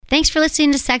Thanks for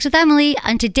listening to Sex with Emily.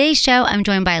 On today's show, I'm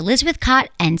joined by Elizabeth Kott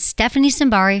and Stephanie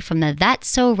Simbari from the That's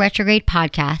So Retrograde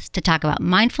podcast to talk about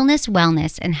mindfulness,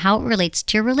 wellness, and how it relates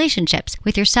to your relationships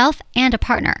with yourself and a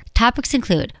partner. Topics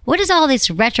include, what does all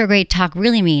this retrograde talk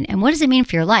really mean, and what does it mean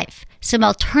for your life? Some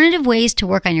alternative ways to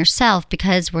work on yourself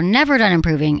because we're never done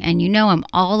improving, and you know I'm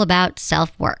all about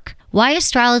self-work. Why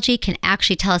astrology can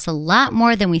actually tell us a lot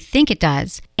more than we think it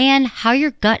does, and how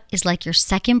your gut is like your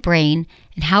second brain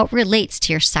and how it relates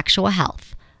to your sexual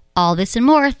health. All this and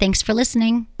more. Thanks for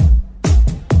listening.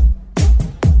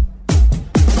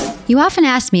 You often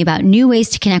ask me about new ways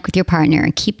to connect with your partner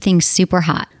and keep things super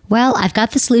hot. Well, I've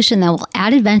got the solution that will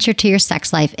add adventure to your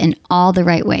sex life in all the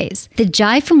right ways. The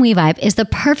Jive from WeVibe is the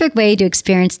perfect way to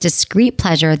experience discreet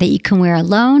pleasure that you can wear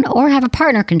alone or have a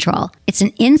partner control. It's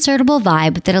an insertable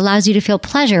vibe that allows you to feel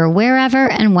pleasure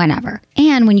wherever and whenever.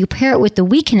 And when you pair it with the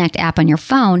WeConnect app on your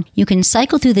phone, you can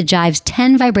cycle through the Jive's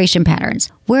 10 vibration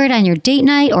patterns. Wear it on your date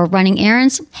night or running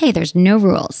errands. Hey, there's no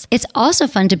rules. It's also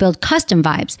fun to build custom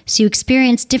vibes so you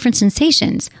experience different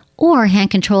sensations, or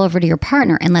hand control over to your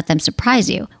partner and let them surprise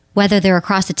you, whether they're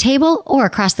across the table or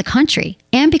across the country.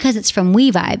 And because it's from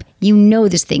WeVibe, you know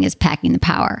this thing is packing the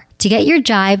power. To get your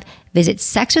Jive, visit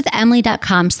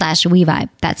sexwithemily.com/WeVibe.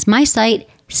 That's my site,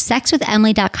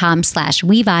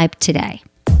 sexwithemily.com/WeVibe today.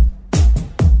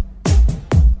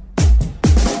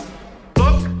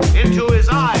 Look into his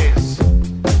eyes.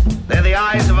 They're the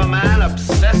eyes of a man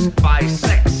obsessed by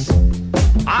sex.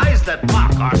 Eyes that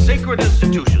mock our sacred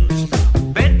institutions.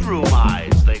 Bedroom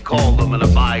eyes, they call them in a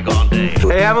bygone day.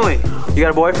 Hey, Emily, you got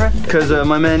a boyfriend? Because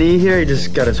my man E here, he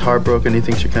just got his heart broken. He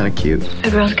thinks you're kind of cute.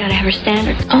 A girl's gotta have her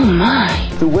standards. Oh my.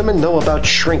 Do women know about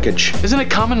shrinkage? Isn't it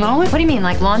common knowledge? What do you mean,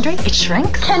 like laundry? It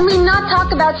shrinks? Can we not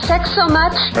talk about sex so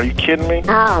much? Are you kidding me?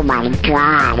 Oh my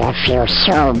God, it feels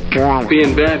so good.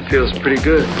 Being bad feels pretty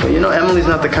good. But you know, Emily's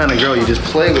not the kind of girl you just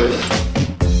play with.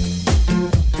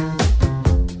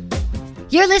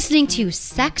 You're listening to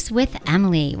Sex with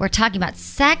Emily. We're talking about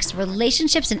sex,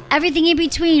 relationships, and everything in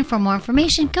between. For more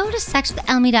information, go to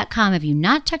sexwithemily.com. Have you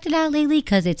not checked it out lately?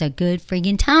 Because it's a good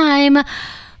friggin' time.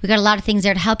 We got a lot of things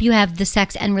there to help you have the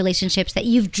sex and relationships that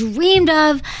you've dreamed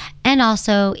of. And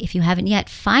also, if you haven't yet,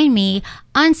 find me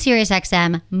on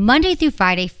SiriusXM Monday through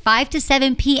Friday, 5 to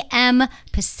 7 p.m.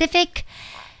 Pacific,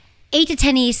 8 to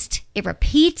 10 East. It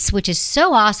repeats, which is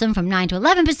so awesome, from 9 to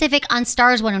 11 Pacific on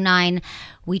Stars 109.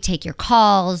 We take your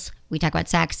calls. We talk about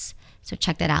sex. So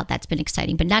check that out. That's been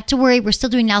exciting. But not to worry, we're still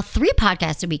doing now 3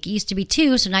 podcasts a week. It used to be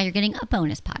 2, so now you're getting a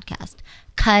bonus podcast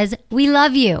because we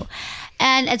love you.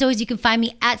 And as always, you can find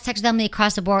me at Sex with Emily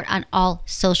across the board on all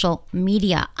social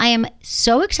media. I am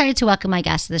so excited to welcome my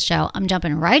guests to the show. I'm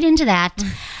jumping right into that.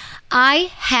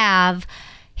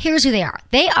 Here's who they are.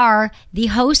 They are the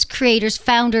hosts, creators,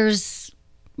 founders,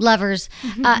 lovers.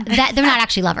 That they're not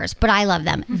actually lovers, but I love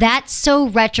them. That's So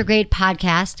Retrograde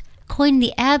podcast, coined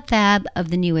the ab-fab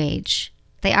of the new age.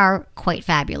 They are quite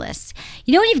fabulous.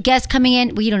 You know when you have guests coming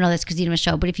in, well, you don't know this because you don't have a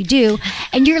show, but if you do,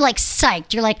 and you're like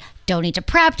psyched, you're like, don't need to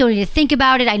prep, don't need to think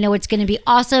about it. I know it's going to be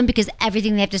awesome because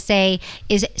everything they have to say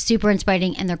is super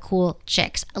inspiring and they're cool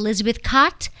chicks. Elizabeth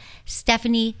Kott,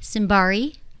 Stephanie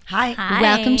Simbari. Hi.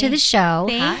 Welcome to the show.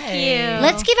 Thank you.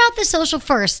 Let's give out the social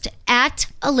first. At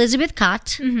Elizabeth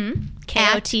Kott.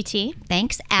 K-O-T-T.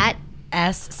 Thanks. At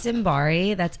S.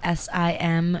 Simbari. That's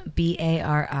S-I-M-B-A-R-I.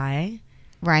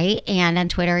 Right. And on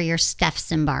Twitter, you're Steph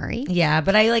Simbari. Yeah,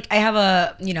 but I have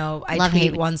a, I tweet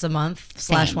hate. once a month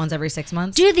 / once every 6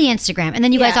 months. Do the Instagram. And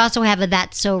then you guys also have a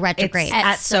That's So Retrograde. It's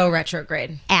at So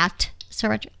Retrograde. At So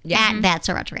Retrograde. Yeah. At That's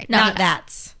So Retrograde. Not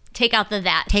that's. Take out the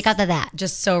that. Take out the that.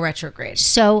 Just So Retrograde.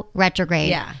 So Retrograde.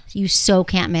 Yeah. You so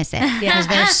can't miss it. Because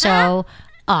they're so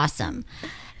awesome.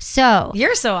 So.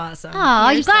 You're so awesome. Oh,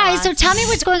 You're you guys. so So tell me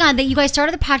what's going on. That you guys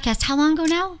started the podcast how long ago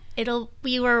now?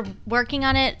 We were working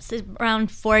on it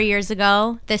around 4 years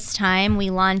ago. This time we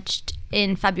launched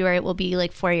in February. It will be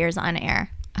like 4 years on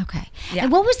air. Okay. Yeah.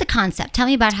 And what was the concept? Tell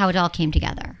me about how it all came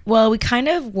together. Well, we kind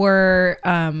of were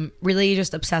really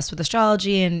just obsessed with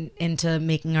astrology and into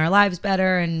making our lives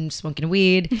better and smoking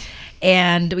weed.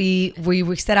 And we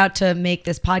set out to make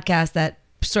this podcast that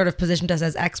sort of positioned us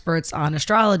as experts on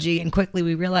astrology. And quickly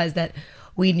we realized that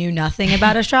we knew nothing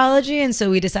about astrology. And so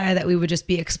we decided that we would just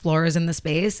be explorers in the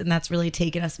space. And that's really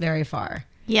taken us very far.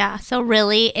 Yeah, so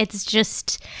really it's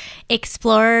just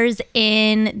explorers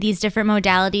in these different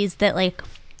modalities that, like,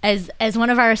 as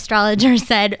one of our astrologers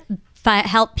said,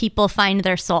 help people find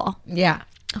their soul. Yeah.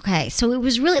 Okay, so it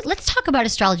was really, let's talk about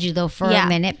astrology though for a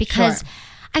minute, because sure.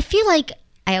 I feel like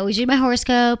I always read my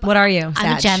horoscope. What are you?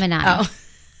 I'm a Sag? Gemini. Oh.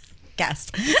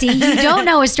 guest. See, you don't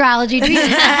know astrology, do you?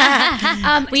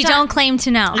 We don't claim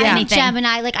to know I'm a anything.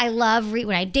 Gemini. Like, I love when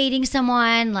I'm dating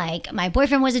someone. Like, my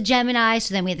boyfriend was a Gemini,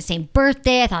 so then we had the same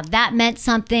birthday. I thought that meant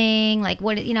something. Like,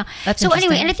 what, you know. That's so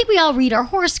anyway, interesting. and I think we all read our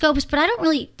horoscopes, but I don't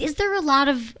really. Is there a lot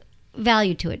of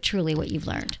value to it? Truly, what you've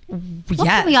learned? What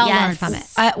can we all learn from it?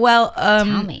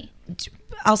 Tell me.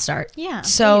 I'll start. Yeah,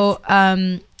 So,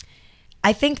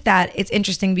 I think that it's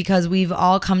interesting because we've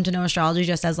all come to know astrology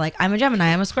just as like, I'm a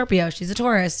Gemini, I'm a Scorpio, she's a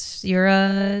Taurus, you're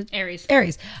a Aries.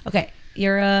 Okay,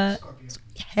 you're a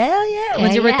hell yeah.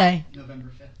 When's your yeah. birthday? November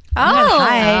 5th.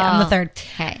 Hi, I'm the third.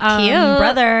 Okay. Cute.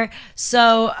 Brother.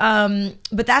 So,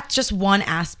 but that's just one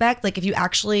aspect. Like if you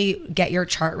actually get your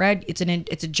chart read, it's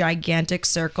a gigantic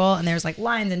circle, and there's like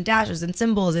lines and dashes and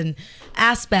symbols and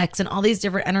aspects and all these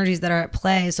different energies that are at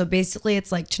play. So basically,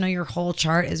 it's like to know your whole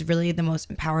chart is really the most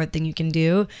empowered thing you can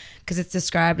do because it's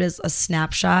described as a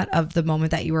snapshot of the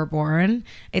moment that you were born.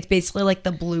 It's basically like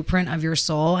the blueprint of your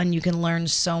soul, and you can learn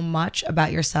so much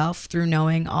about yourself through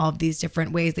knowing all of these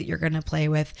different ways that you're going to play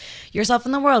with yourself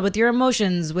in the world, with your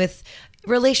emotions, with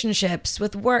relationships,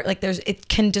 with work. Like it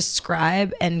can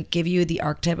describe and give you the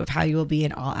archetype of how you will be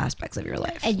in all aspects of your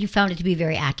life. And you found it to be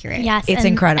very accurate. Yes, It's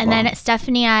incredible. And then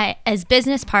Stephanie, as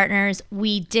business partners,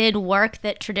 we did work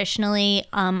that traditionally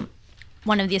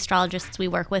one of the astrologists we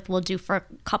work with will do for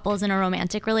couples in a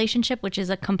romantic relationship, which is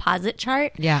a composite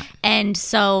chart. Yeah. And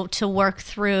so to work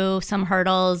through some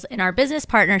hurdles in our business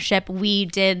partnership, we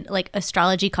did like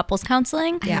astrology couples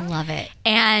counseling. I love it.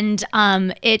 And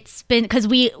it's been because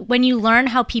when you learn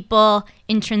how people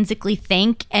intrinsically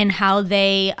think and how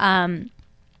they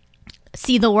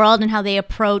see the world and how they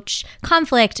approach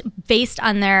conflict based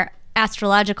on their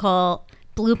astrological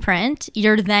blueprint,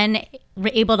 you're then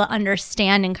able to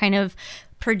understand and kind of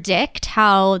predict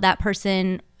how that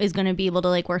person is going to be able to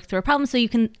like work through a problem, so you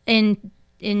can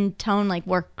in tone like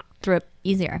work through it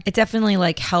easier. It definitely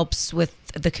like helps with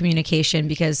the communication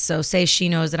because so say she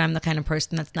knows that I'm the kind of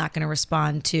person that's not going to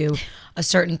respond to a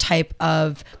certain type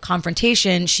of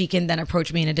confrontation, she can then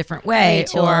approach me in a different way.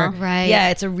 Right. Yeah,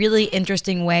 it's a really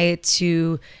interesting way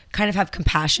to kind of have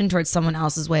compassion towards someone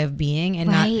else's way of being and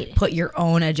Right. not put your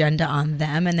own agenda on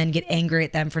them and then get angry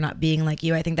at them for not being like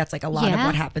you. I think that's like a lot of Yeah.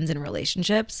 what happens in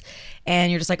relationships,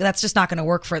 and you're just like, that's just not going to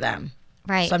work for them.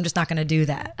 Right. So I'm just not going to do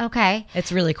that. Okay.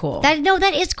 It's really cool. That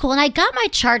is cool. And I got my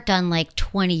chart done like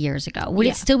 20 years ago. Would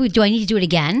it still be, do I need to do it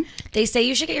again? They say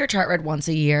you should get your chart read once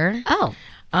a year. Oh.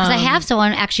 Because I have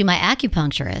someone, actually my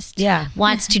acupuncturist, Yeah.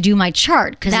 wants to do my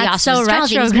chart because he That's also so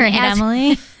retrograde,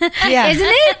 Emily. Yeah. Isn't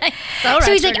it? So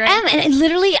he's like, retrograde. and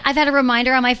literally I've had a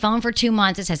reminder on my phone for 2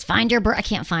 months. It says, find your birth. I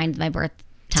can't find my birth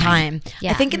time.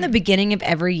 Yeah. I think in the beginning of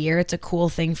every year, it's a cool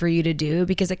thing for you to do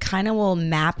because it kind of will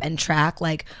map and track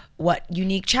like what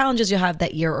unique challenges you'll have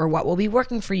that year or what will be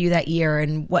working for you that year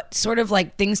and what sort of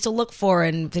like things to look for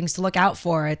and things to look out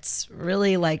for. It's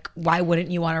really like, why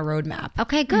wouldn't you want a roadmap?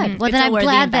 Okay, good. Well, It's then a I'm worthy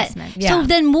glad that. investment. Yeah.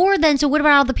 So what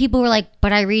about all the people who are like,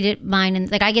 but I read it mine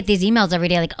and like I get these emails every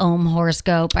day like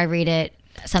horoscope. I read it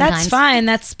sometimes. That's fine.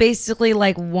 That's basically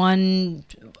like one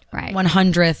Right.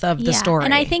 100th of the story.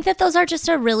 And I think that those are just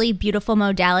a really beautiful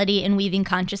modality in weaving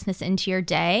consciousness into your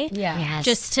day. Yeah. Yes.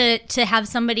 Just to have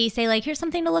somebody say like, here's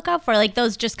something to look out for, like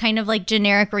those just kind of like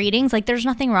generic readings, like there's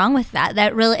nothing wrong with that.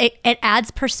 That really it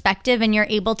adds perspective and you're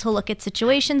able to look at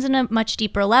situations in a much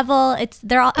deeper level. It's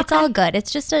all good. It's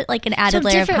just like an added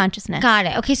layer of different- consciousness. Got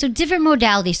it. Okay, so different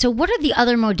modalities. So what are the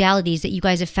other modalities that you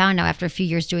guys have found now after a few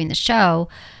years doing the show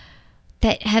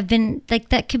that have been like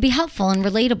that could be helpful and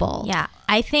relatable? Yeah,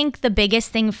 I think the biggest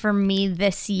thing for me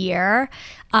this year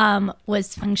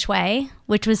was feng shui,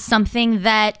 which was something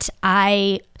that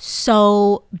I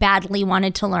so badly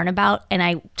wanted to learn about. And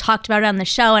I talked about it on the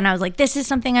show and I was like, this is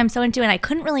something I'm so into. And I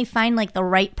couldn't really find like the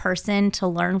right person to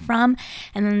learn from.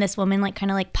 And then this woman like kind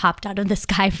of like popped out of the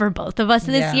sky for both of us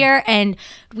this year. And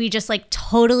we just like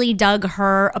totally dug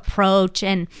her approach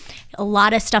and a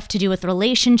lot of stuff to do with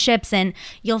relationships. And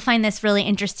you'll find this really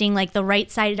interesting, like the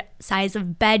right size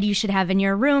of bed you should have in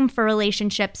your room for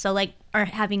relationships. So like, or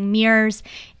having mirrors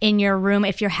in your room.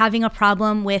 If you're having a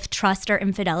problem with trust or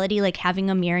infidelity, like having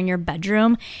a mirror in your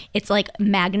bedroom, it's like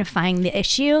magnifying the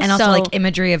issue. And also, like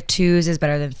imagery of 2s is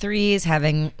better than 3s.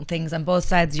 Having things on both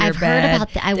sides of your I've bed. heard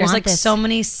about that. There's want like this. so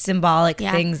many symbolic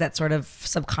things that sort of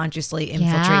subconsciously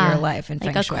infiltrate your life. And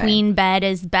like feng a shui. queen bed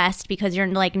is best because you're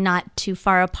like not too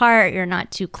far apart, you're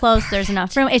not too close, there's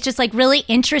enough room. It's just like really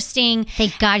interesting.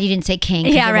 Thank God you didn't say king.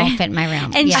 'Cause Yeah, it right. won't fit in my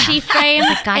room. And yeah. she frames,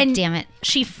 Like, God and damn it.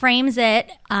 she frames it.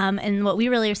 And what we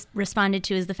really responded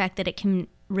to is the fact that it can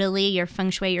really, your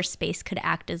feng shui, your space could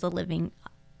act as a living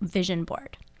vision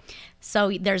board.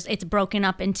 So it's broken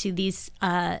up into these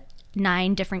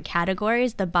 9 different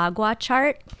categories, the Bagua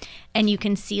chart, and you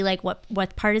can see like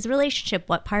what part is relationship,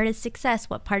 what part is success,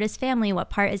 what part is family, what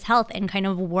part is health, and kind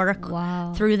of work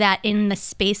through that in the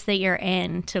space that you're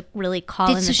in to really call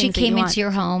in the So things she that you came want. into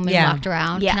your home and walked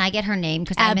around. Yeah. Can I get her name?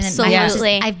 Because I'm in my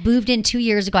Absolutely. house. I've moved in 2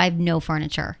 years ago. I have no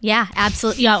furniture. Yeah,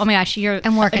 absolutely. Yeah. Oh my gosh,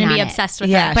 I'm working going to be on it. obsessed with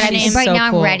Yeah, her. But she's right so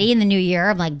now cool. I'm ready in the new year.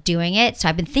 I'm like doing it. So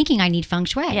I've been thinking I need feng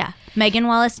shui. Yeah. Megan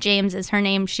Wallace James is her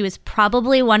name. She was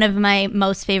probably one of my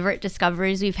most favorite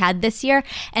discoveries we've had this year.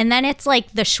 And then it's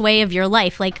like the shui of your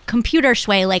life, like computer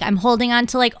shui, like I'm holding on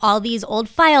to like all these old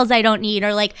files I don't need,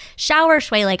 or like shower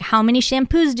shui, like how many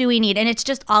shampoos do we need? And it's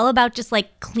just all about just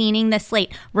like cleaning the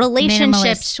slate.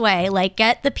 Relationship Minimalist. shui, like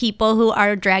get the people who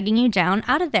are dragging you down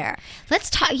out of there. Let's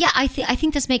talk. Yeah, I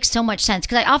think this makes so much sense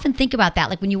because I often think about that.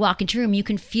 Like when you walk into a room, you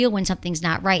can feel when something's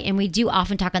not right. And we do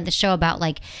often talk on the show about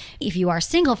like if you are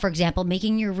single, for example,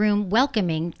 making your room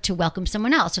welcoming to welcome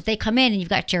someone else. If they come in and you've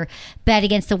got your bed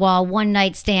against the wall, one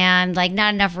nightstand, like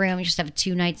not enough room, you just have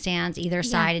 2 nightstands either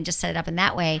side and just set it up in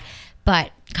that way.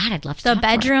 But God, I'd love to. The talk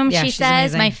more. bedroom, Yeah, she she's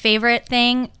says, amazing. my favorite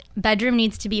thing, bedroom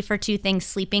needs to be for 2 things,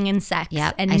 sleeping and sex.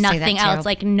 Yep, and I say that nothing too. else.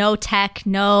 Like no tech,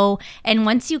 no. And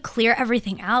once you clear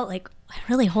everything out, like it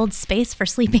really holds space for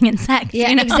sleeping and sex. Yeah,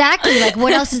 you know? exactly. Like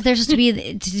what else is there supposed to be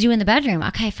to do in the bedroom?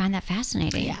 Okay, I find that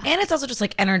fascinating. Yeah. And it's also just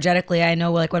like energetically, I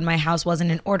know like when my house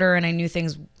wasn't in order and I knew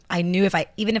things, I knew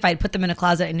even if I'd put them in a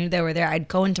closet, I knew they were there. I'd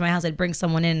go into my house, I'd bring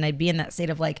someone in and I'd be in that state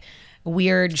of like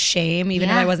weird shame. Even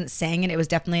if Yeah. I wasn't saying it, it was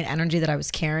definitely an energy that I was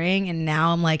carrying. And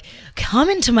now I'm like, come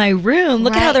into my room.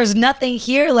 Look at how Right. there's nothing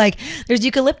here. Like there's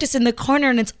eucalyptus in the corner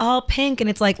and it's all pink. And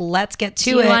it's like, let's get to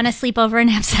Do it. you want to sleep over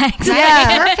and have sex?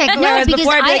 Yeah. Perfect. No, Whereas because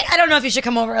before I'd be I- like, I don't know if you should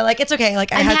come over. Like, it's okay.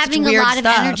 Like I I'm had such having a weird lot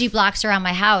stuff. of energy blocks around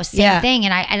my house. Same Yeah. thing.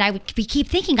 And we keep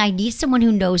thinking I need someone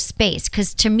who knows space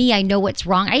because to me, I know what's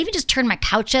wrong. I even just turned my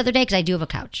couch the other day because I do have a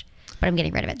couch, but I'm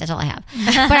getting rid of it. That's all I have.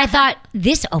 But I thought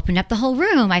this opened up the whole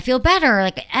room. I feel better.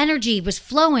 Like energy was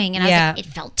flowing, and I Yeah. was like,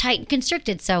 it felt tight and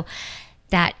constricted. So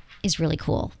that is really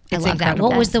cool. I It's love that. incredible.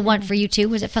 What was the one for you too?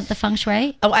 Was it the feng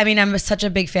shui? Oh, I mean, I'm such a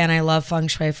big fan. I love feng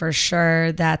shui for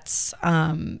sure. That's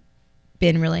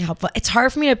been really helpful. It's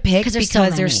hard for me to pick 'Cause because there's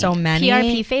so there's so many.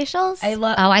 PRP facials? I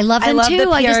love. Oh, I love them the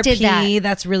too. I just did PRP. that.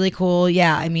 That's really cool.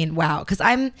 Yeah, I mean, wow. Because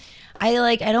I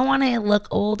don't want to look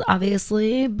old,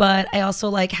 obviously, but I also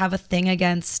like have a thing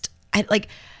against.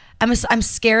 I'm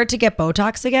scared to get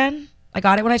Botox again. I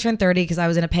got it when I turned 30 because I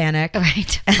was in a panic.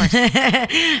 Right.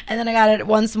 And then I got it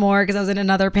once more because I was in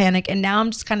another panic. And now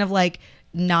I'm just kind of like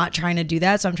not trying to do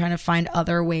that. So I'm trying to find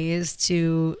other ways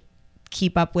to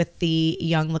keep up with the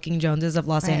young looking Joneses of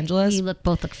Los Angeles. You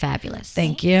both look fabulous.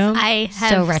 Thank you. I have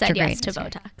said retrograde yes to this year.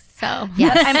 Botox. So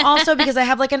Yeah. But I'm also, because I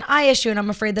have like an eye issue and I'm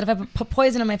afraid that if I put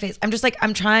poison in my face, I'm just like,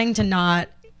 I'm trying to not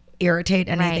irritate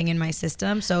anything Right. in my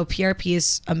system. So PRP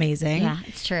is amazing. Yeah,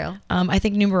 it's true. I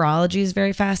think numerology is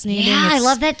very fascinating. Yeah, I It's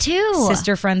love that too.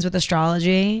 Sister friends with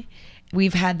astrology.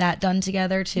 We've had that done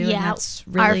together too. And that's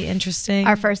really interesting.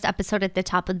 Our first episode at the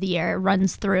top of the year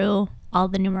runs through all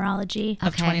the numerology.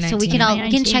 Okay, so we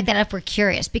 2019. can check that out if we're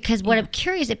curious. Because what I'm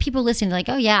curious that people listening, they're like,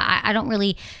 oh yeah, I don't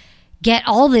really get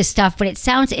all this stuff, but it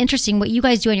sounds interesting. What you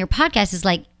guys do on your podcast is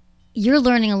like you're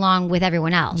learning along with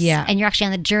everyone else. Yeah. And you're actually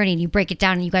on the journey and you break it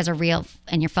down and you guys are real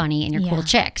and you're funny and you're cool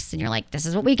chicks. And you're like, this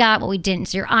is what we got, what we didn't.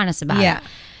 So you're honest about Yeah. it.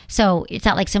 So it's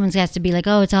not like someone's has to be like,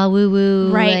 oh, it's all woo woo.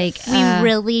 Right. Like, We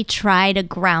really try to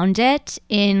ground it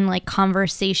in like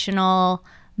conversational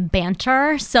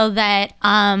banter so that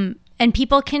and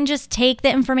people can just take the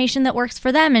information that works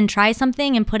for them and try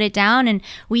something and put it down. And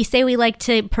we say we like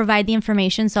to provide the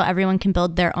information so everyone can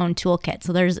build their own toolkit.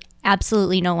 So there's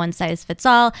absolutely no one size fits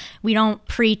all. We don't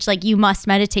preach like you must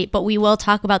meditate, but we will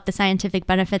talk about the scientific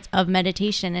benefits of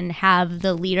meditation and have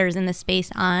the leaders in the space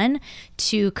on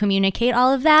to communicate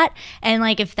all of that. And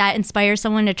like if that inspires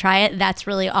someone to try it, that's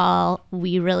really all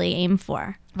we really aim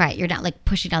for. right. You're not like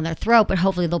pushing down their throat, but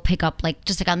hopefully they'll pick up like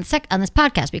just like on this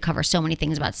podcast, we cover so many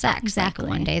things about sex. Exactly. Like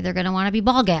one day they're going to want to be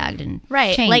ball gagged and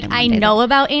Right. chained, Like and one I day know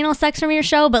about anal sex from your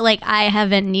show, but like I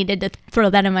haven't needed to throw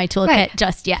that in my toolkit Right.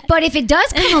 just yet. But if it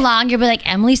does come along, you'll be like,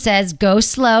 Emily says, go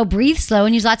slow, breathe slow,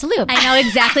 and use lots of lube. I know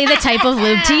exactly the type of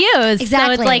lube to use.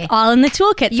 Exactly. So it's like all in the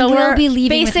toolkit. You so will we're be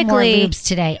leaving with more basically lubes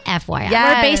today, FYI.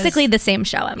 Yeah. we're basically the same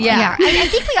show, Emily. Yeah. We are. I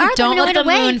think we are. Don't though, let in the a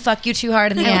way. moon fuck you too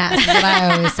hard in the ass. Is what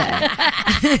I always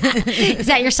say. Is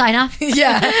that your sign off?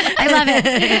 Yeah. I love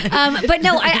it. But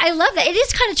no, I love that. It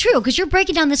is kind of true because you're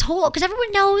breaking down this whole, because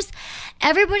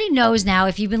everybody knows now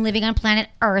if you've been living on planet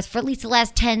Earth for at least the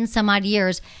last 10 some odd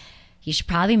years, you should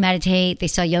probably meditate. They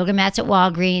sell yoga mats at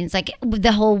Walgreens. Like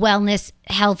the whole wellness,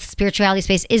 health, spirituality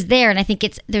space is there. And I think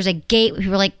there's a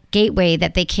gateway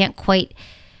that they can't quite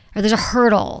or there's a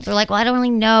hurdle. They're like, well, I don't really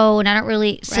know, and I don't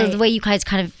really. So the way you guys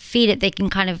kind of feed it,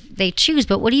 they choose.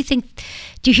 But what do you think?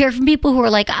 Do you hear from people who are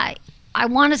like, I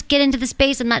want to get into the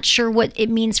space. I'm not sure what it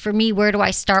means for me. Where do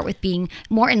I start with being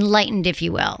more enlightened, if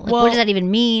you will? Like, what does that even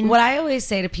mean? What I always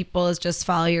say to people is just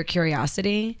follow your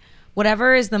curiosity.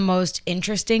 Whatever is the most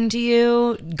interesting to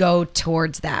you, go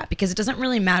towards that, because it doesn't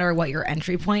really matter what your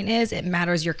entry point is. It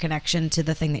matters your connection to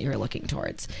the thing that you're looking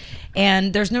towards.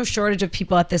 And there's no shortage of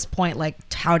people at this point like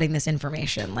touting this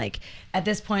information. Like at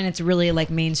this point, it's really like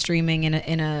mainstreaming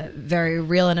in a very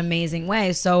real and amazing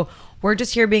way. So we're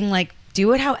just here being like,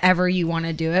 do it however you want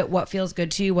to do it. What feels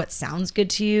good to you, what sounds good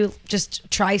to you. Just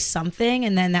try something,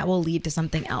 and then that will lead to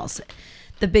something else.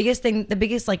 The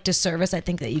biggest like disservice I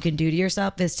think that you can do to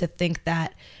yourself is to think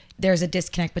that there's a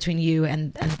disconnect between you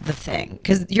and the thing,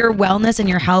 because your wellness and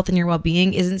your health and your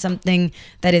well-being isn't something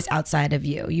that is outside of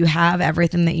you. You have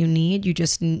everything that you need. You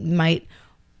just might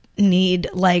need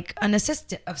like an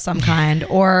assistant of some kind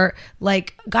or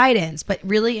like guidance. But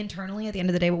really internally, at the end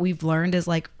of the day, what we've learned is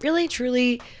like really,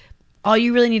 truly, all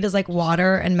you really need is like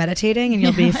water and meditating, and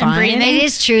you'll be fine. It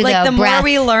is true, like, though. the more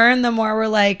we learn, the more we're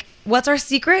like, what's our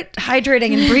secret?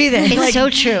 Hydrating and breathing. It's like,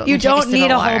 so true. You don't need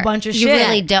a whole bunch of shit. You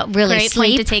really don't. Really Great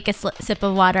sleep. point to take a sip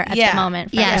of water at the moment.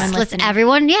 For Yes, let's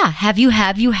everyone. Yeah, have you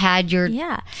had your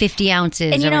 50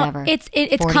 ounces? And you or know, whatever, it's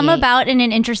 48. come about in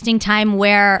an interesting time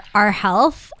where our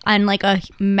health on like a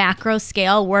macro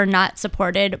scale, we're not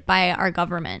supported by our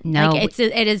government. No, like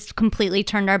it has completely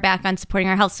turned our back on supporting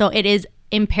our health. So it is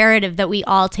imperative that we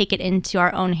all take it into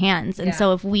our own hands. And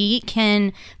so if we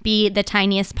can be the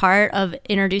tiniest part of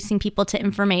introducing people to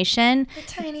information, The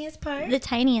tiniest part.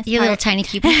 You little tiny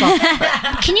cute people.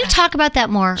 Can you talk about that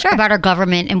more? Sure. About our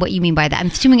government and what you mean by that? I'm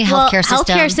assuming a healthcare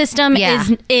system. Healthcare system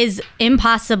is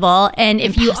impossible, and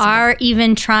if you are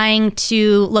even trying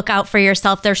to look out for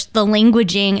yourself, there's the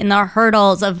languaging and the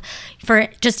hurdles for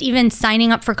just even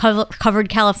signing up for Covered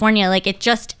California. Like it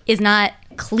just is not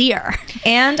clear.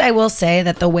 And I will say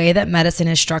that the way that medicine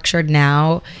is structured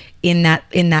now in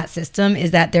that system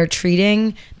is that they're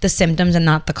treating the symptoms and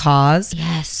not the cause.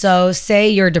 Yes. So say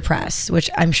you're depressed, which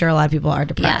I'm sure a lot of people are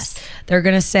depressed. Yes. They're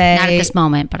going to say, not at this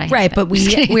moment, but but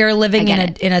we are living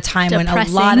in a time when a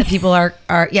lot of people are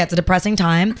it's a depressing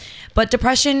time, but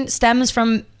depression stems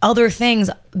from other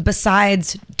things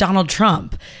besides Donald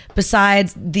Trump,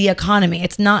 besides the economy.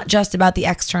 It's not just about the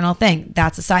external thing.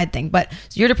 That's a side thing. But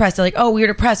so you're depressed. They're like, oh, we're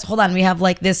depressed. Hold on. We have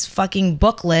like this fucking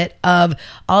booklet of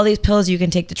all these pills you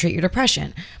can take to treat your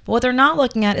depression. But what they're not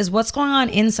looking at is what's going on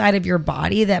inside of your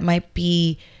body that might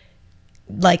be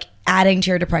like adding to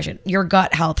your depression. Your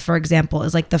gut health, for example,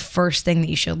 is like the first thing that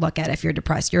you should look at if you're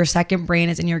depressed. Your second brain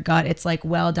is in your gut. It's like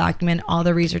well documented. All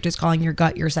the research is calling your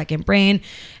gut your second brain.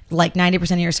 Like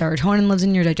 90% of your serotonin lives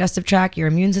in your digestive tract. Your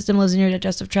immune system lives in your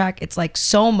digestive tract. It's like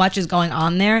so much is going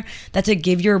on there that to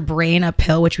give your brain a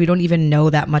pill, which we don't even know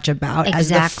that much about, as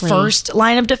the first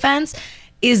line of defense,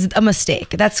 is a mistake.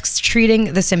 That's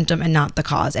treating the symptom and not the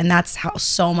cause. And that's how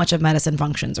so much of medicine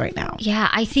functions right now. Yeah,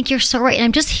 I think you're so right. And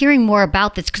I'm just hearing more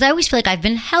about this because I always feel like I've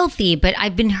been healthy, but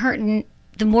I've been hurting.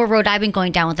 The more road I've been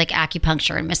going down with like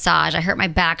acupuncture and massage, I hurt my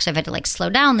back, so I've had to like slow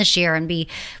down this year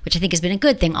which I think has been a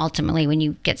good thing ultimately when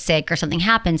you get sick or something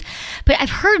happens. But I've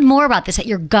heard more about this, that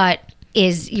your gut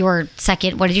is your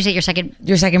second, what did you say? Your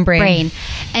second brain.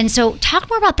 And so talk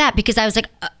more about that, because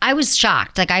I was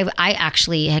shocked. Like I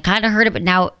actually had kind of heard it, but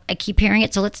now I keep hearing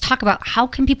it. So let's talk about how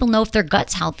can people know if their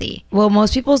gut's healthy? Well,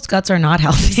 most people's guts are not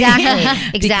healthy.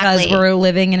 Exactly. Because we're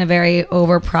living in a very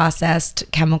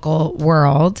over-processed chemical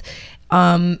world.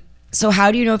 So how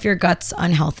do you know if your gut's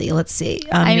unhealthy? Let's see.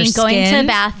 I mean, going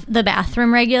to the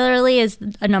bathroom regularly is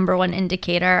a number one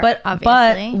indicator. But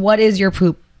what is your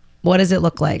poop? What does it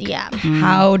look like? Yeah.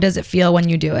 How does it feel when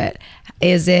you do it?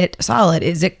 Is it solid?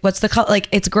 What's the color? Like,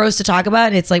 it's gross to talk about.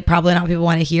 And it's like probably not what people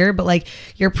want to hear, but like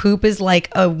your poop is like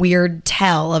a weird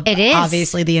tell of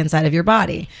obviously the inside of your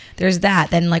body. There's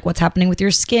that. Then like what's happening with your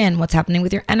skin? What's happening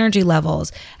with your energy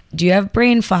levels? Do you have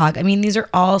brain fog? I mean, these are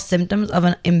all symptoms of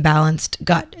an imbalanced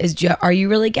gut. Are you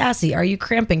really gassy? Are you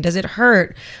cramping? Does it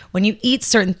hurt? When you eat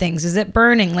certain things, is it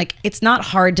burning? Like, it's not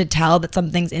hard to tell that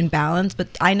something's imbalanced, but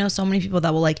I know so many people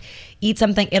that will like eat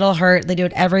something, it'll hurt. They do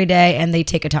it every day and they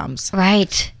take a Tums.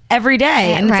 Right. Every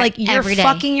day. And it's like, you're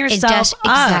fucking yourself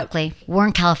up. Exactly. We're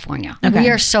in California. Okay. We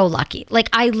are so lucky. Like,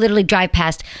 I literally drive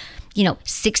past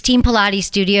 16 Pilates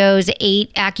studios,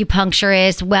 8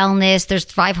 acupuncturists, wellness. There's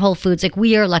 5 Whole Foods. Like,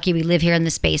 we are lucky we live here in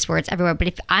the space where it's everywhere. But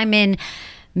if I'm in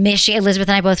Michigan, Elizabeth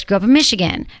and I both grew up in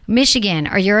Michigan,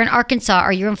 or you're in Arkansas,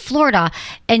 or you're in Florida,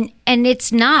 and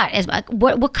it's not as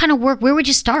what kind of work, where would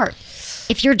you start?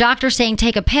 if your doctor's saying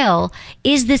take a pill,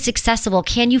 is this accessible?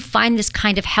 Can you find this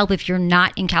kind of help if you're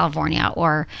not in California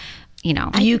or,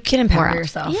 you can empower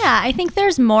yourself. Yeah, I think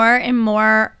there's more and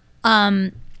more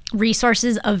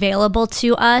resources available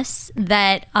to us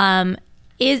that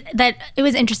it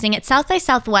was interesting at South by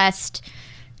Southwest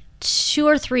 2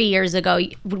 or 3 years ago,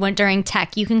 when during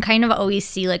tech, you can kind of always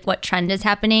see like what trend is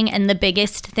happening, and the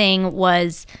biggest thing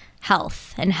was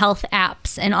health and health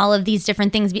apps and all of these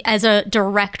different things as a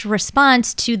direct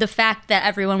response to the fact that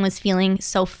everyone was feeling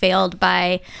so failed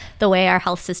by the way our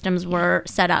health systems were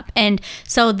set up. And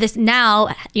so this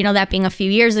now, that being a few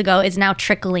years ago, is now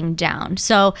trickling down.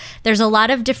 So there's a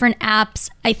lot of different apps.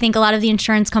 I think a lot of the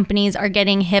insurance companies are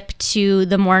getting hip to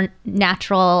the more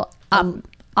natural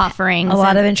offerings. A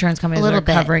lot of insurance companies are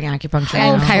covering acupuncture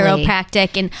and now.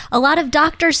 chiropractic, and a lot of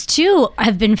doctors too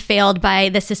have been failed by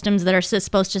the systems that are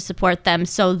supposed to support them.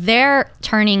 So they're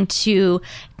turning to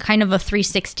kind of a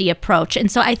 360 approach.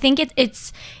 And so I think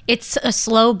it's a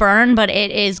slow burn, but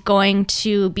it is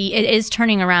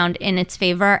turning around in its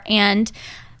favor. And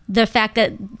the fact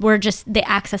that the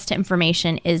access to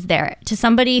information is there. To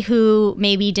somebody who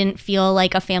maybe didn't feel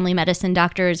like a family medicine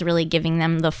doctor is really giving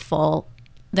them their full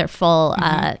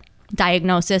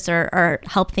diagnosis or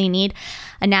help they need,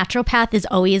 a naturopath is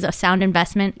always a sound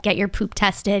investment. Get your poop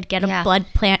tested, get a blood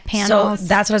panel. So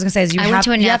that's what I was gonna say is you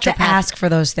have to ask for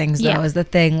those things though, is the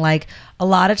thing. Like a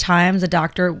lot of times a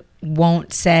doctor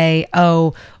won't say,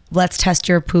 oh, let's test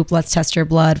your poop, let's test your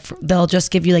blood. They'll just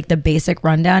give you like the basic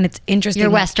rundown. It's interesting. Your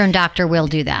Western doctor will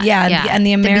do that. Yeah. And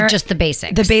just the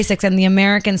basics. The basics. And the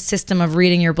American system of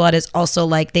reading your blood is also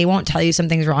like, they won't tell you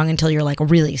something's wrong until you're like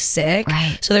really sick.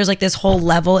 Right. So there's like this whole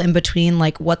level in between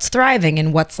like what's thriving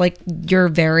and what's like you're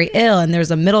very ill. And there's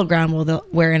a middle ground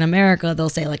where in America they'll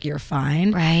say like you're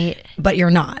fine. Right. But you're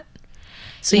not.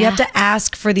 So you have to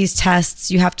ask for these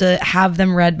tests. You have to have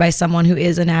them read by someone who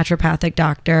is a naturopathic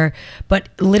doctor. But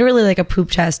literally like a poop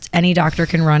test, any doctor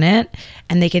can run it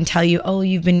and they can tell you, oh,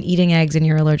 you've been eating eggs and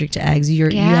you're allergic to eggs. You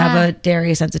have a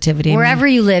dairy sensitivity. Wherever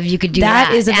you live, you could do that.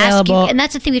 That is available. And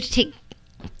that's the thing we have to take.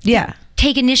 Yeah.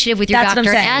 Take initiative with your That's doctor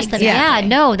what I'm and saying. ask them. Exactly. Yeah,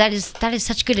 no, that is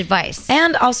such good advice.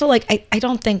 And also like, I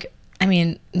don't think, I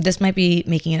mean, this might be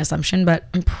making an assumption, but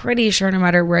I'm pretty sure no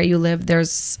matter where you live,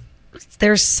 there's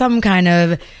some kind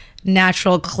of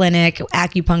natural clinic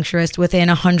acupuncturist within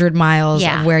 100 miles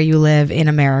of where you live in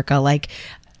America. Like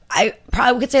I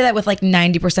probably could say that with like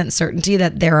 90% certainty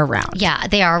that they're around. Yeah,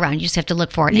 they are around. You just have to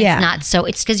look for it. And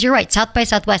it's because you're right. South by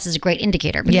Southwest is a great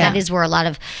indicator because that is where a lot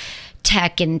of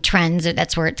tech and trends,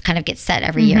 that's where it kind of gets set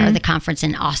every year. The conference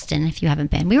in Austin, if you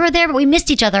haven't been. We were there, but we missed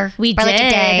each other. We did. Like a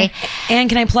day. And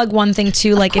can I plug one thing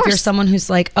too? Like if you're someone who's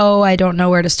like, oh, I don't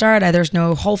know where to start. There's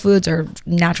no Whole Foods or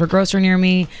natural grocer near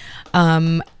me.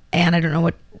 And I don't know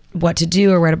what to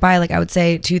do or where to buy. Like I would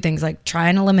say 2 things, like try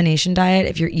an elimination diet.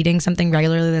 If you're eating something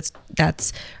regularly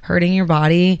that's hurting your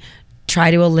body, try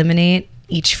to eliminate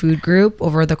each food group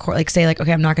over the course. Like say like,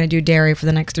 okay, I'm not going to do dairy for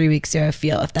the next 3 weeks. See how I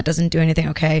feel. If that doesn't do anything,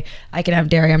 okay, I can have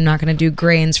dairy. I'm not going to do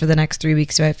grains for the next 3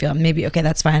 weeks. See how I feel. Maybe, okay,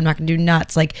 that's fine. I'm not going to do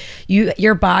nuts. Like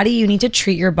your body, you need to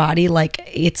treat your body like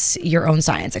it's your own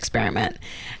science experiment.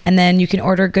 And then you can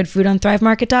order good food on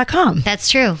thrivemarket.com. That's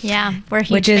true. Yeah, we're a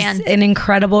huge which is fan. an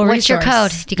incredible What's resource. your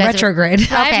code? Do you guys Retrograde.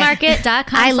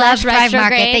 Thrivemarket.com. I love Thrive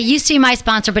Market. Retrograde. They used to be my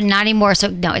sponsor, but not anymore. So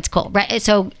no, it's cool. But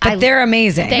they're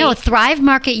amazing. No, Thrive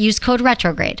Market, use code Retrograde.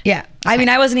 Yeah. I mean,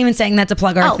 I wasn't even saying that to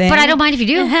plug our thing. But I don't mind if you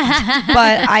do.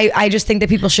 But I just think that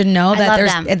people should know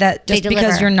that that just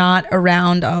because you're not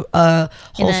around a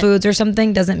Whole Foods or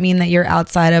something doesn't mean that you're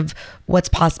outside of what's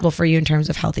possible for you in terms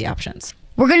of healthy options.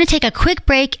 We're going to take a quick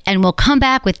break and we'll come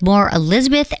back with more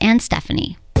Elizabeth and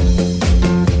Stephanie.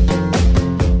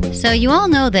 So you all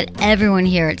know that everyone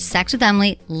here at Sex with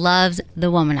Emily loves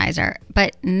the womanizer,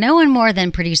 but no one more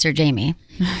than producer Jamie.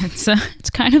 It's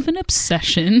kind of an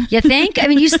obsession. You think? I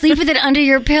mean, you sleep with it under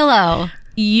your pillow.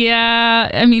 Yeah,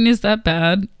 I mean, is that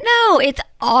bad? No, it's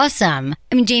awesome.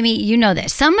 I mean, Jamie, you know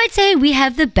this. Some might say we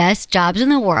have the best jobs in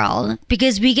the world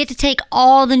because we get to take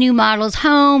all the new models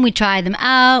home, we try them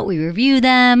out, we review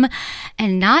them.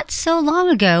 And not so long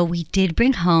ago, we did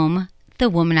bring home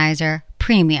the Womanizer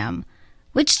Premium,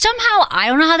 which somehow, I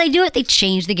don't know how they do it, they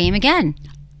changed the game again.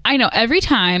 I know. Every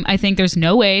time I think there's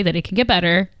no way that it can get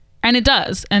better. And it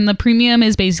does. And the Premium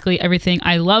is basically everything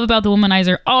I love about the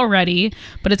Womanizer already,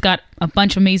 but it's got a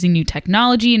bunch of amazing new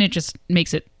technology and it just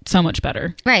makes it so much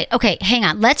better. Right. Okay, hang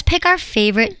on. Let's pick our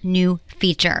favorite new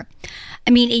feature. I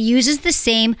mean, it uses the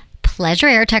same pleasure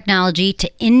air technology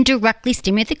to indirectly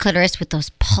stimulate the clitoris with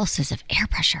those pulses of air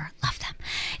pressure. Love them.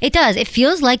 It does. It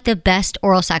feels like the best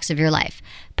oral sex of your life,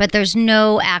 but there's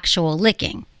no actual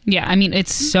licking. Yeah, I mean,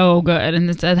 it's so good. And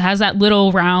it has that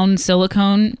little round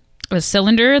silicone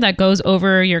cylinder that goes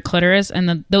over your clitoris,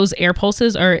 and those air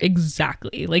pulses are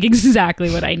exactly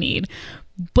what I need.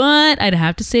 But I'd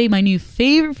have to say my new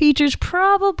favorite feature is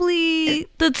probably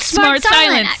the smart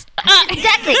silence.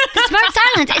 Exactly. The smart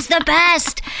silence is the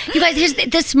best. You guys, here's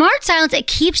the smart silence. It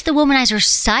keeps the womanizer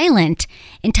silent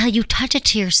until you touch it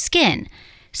to your skin.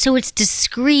 So it's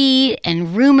discreet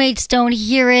and roommates don't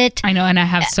hear it. I know, and I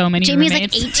have so many Jamie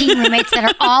roommates. has like 18 roommates that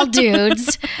are all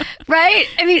dudes, right?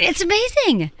 I mean, it's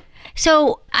amazing.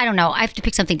 So I don't know. I have to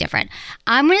pick something different.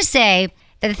 I'm going to say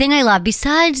that the thing I love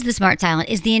besides the smart silent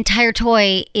is the entire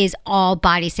toy is all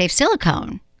body safe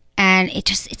silicone. And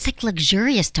it's like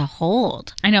luxurious to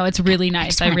hold. I know, it's really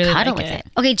nice. I really cuddle like with it.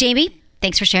 Okay, Jamie,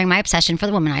 thanks for sharing my obsession for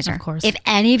the womanizer. Of course. If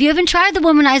any of you haven't tried the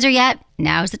womanizer yet,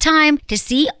 now's the time to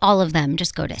see all of them.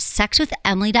 Just go to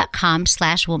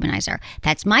sexwithemily.com/womanizer.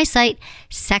 That's my site,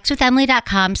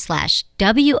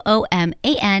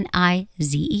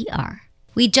 sexwithemily.com/WOMANIZER.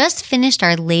 We just finished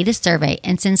our latest survey,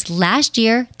 and since last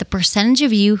year, the percentage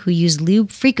of you who use lube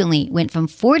frequently went from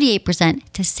 48%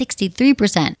 to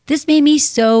 63%. This made me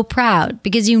so proud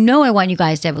because I want you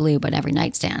guys to have a lube on every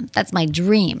nightstand. That's my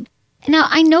dream. Now,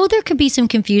 I know there could be some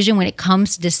confusion when it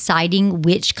comes to deciding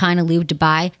which kind of lube to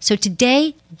buy. So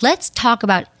today, let's talk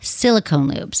about silicone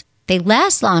lubes. They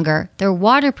last longer, they're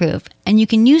waterproof, and you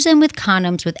can use them with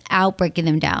condoms without breaking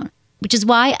them down, which is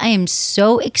why I am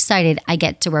so excited I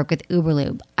get to work with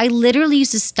Uberlube. I literally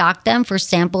used to stock them for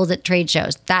samples at trade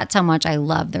shows. That's how much I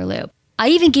love their lube. I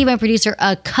even gave my producer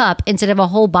a cup instead of a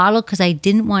whole bottle because I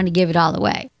didn't want to give it all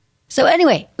away. So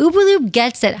anyway, Uberlube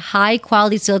gets that high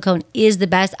quality silicone is the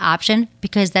best option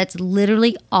because that's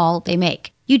literally all they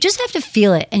make. You just have to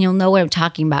feel it and you'll know what I'm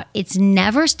talking about. It's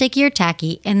never sticky or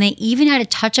tacky, and they even add a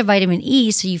touch of vitamin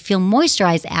E so you feel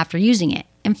moisturized after using it.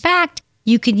 In fact,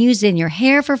 you can use it in your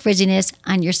hair for frizziness,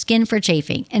 on your skin for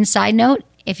chafing. And side note,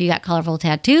 if you got colorful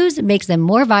tattoos, it makes them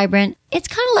more vibrant. It's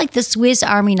kind of like the Swiss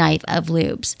Army knife of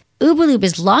lubes. Uberlube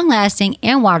is long-lasting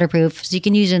and waterproof, so you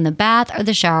can use it in the bath or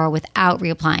the shower without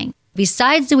reapplying.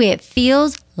 Besides the way it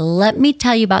feels, let me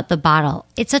tell you about the bottle.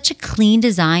 It's such a clean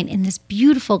design in this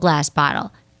beautiful glass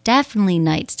bottle. Definitely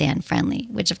nightstand friendly,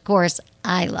 which of course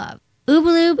I love.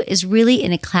 Uberlube is really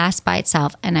in a class by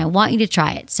itself, and I want you to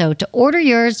try it. So to order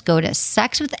yours, go to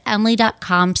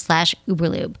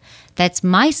sexwithemily.com/Uberlube. That's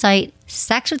my site,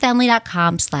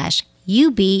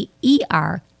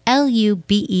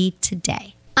 sexwithemily.com/UBERLUBE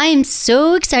today. I am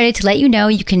so excited to let you know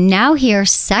you can now hear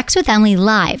Sex with Emily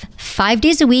live 5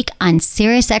 days a week on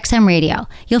SiriusXM Radio.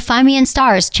 You'll find me on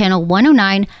Stars, channel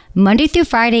 109, Monday through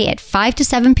Friday at 5 to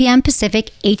 7 p.m.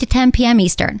 Pacific, 8 to 10 p.m.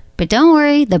 Eastern. But don't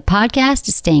worry, the podcast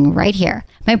is staying right here.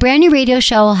 My brand new radio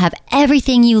show will have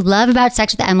everything you love about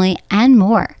Sex with Emily and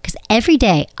more, because every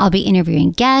day I'll be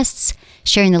interviewing guests,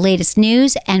 sharing the latest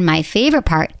news, and my favorite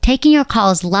part, taking your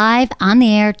calls live on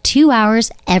the air 2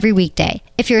 hours every weekday.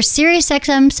 If you're a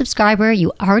SiriusXM subscriber,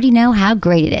 you already know how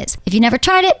great it is. If you never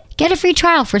tried it, get a free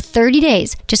trial for 30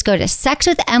 days. Just go to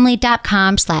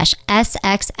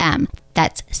sexwithemily.com/SXM.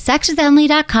 That's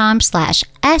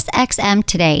sexwithemily.com/SXM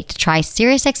today to try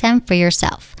SiriusXM for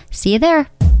yourself. See you there.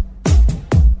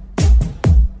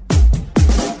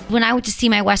 When I went to see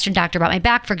my Western doctor about my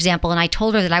back, for example, and I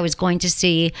told her that I was going to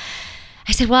see,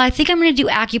 I said, well, I think I'm going to do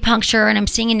acupuncture, and I'm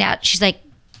seeing it out. She's like,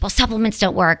 well, supplements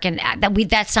don't work, and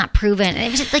that's not proven. And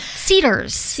it was like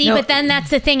cedars. See, but then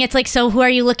that's the thing. It's like, so who are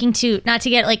you looking to? Not to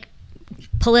get like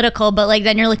political, but like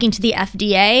then you're looking to the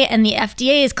FDA, and the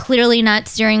FDA is clearly not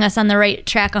steering us on the right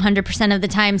track 100% of the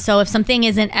time. So if something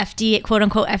isn't FDA, quote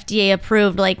unquote, FDA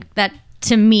approved, like that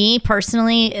to me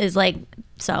personally is like,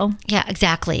 so yeah,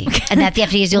 exactly. And that the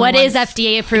FDA is the what only is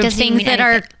FDA approved? Things that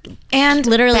are and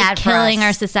literally bad for killing us.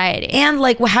 our society. And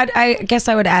like, I guess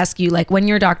I would ask you, like, when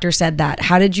your doctor said that,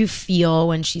 how did you feel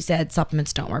when she said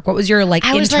supplements don't work? What was your like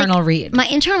internal read? My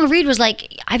internal read was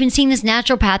like, I've been seeing this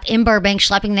naturopath in Burbank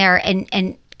schlepping there, and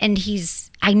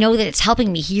I know that it's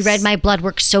helping me. He read my blood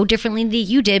work so differently than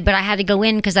you did, but I had to go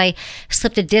in because I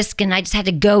slipped a disc, and I just had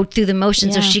to go through the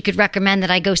motions so she could recommend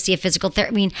that I go see a physical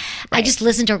therapist. I mean, I just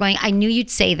listened to her going, I knew you'd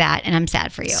say that, and I'm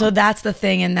sad for you. So that's the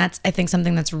thing, and that's, I think,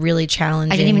 something that's really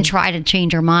challenging. I didn't even try to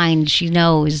change her mind. She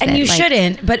knows. And that, you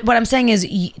shouldn't. But what I'm saying is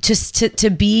just to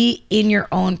be in your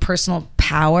own personal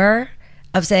power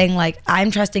of saying, like, I'm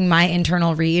trusting my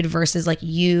internal read versus like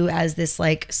you as this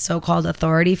like so-called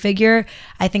authority figure,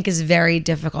 I think is very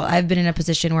difficult. I've been in a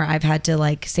position where I've had to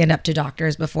like stand up to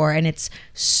doctors before, and it's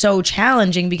so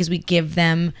challenging because we give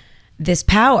them this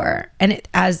power, and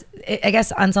I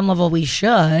guess on some level we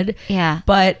should. Yeah.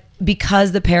 But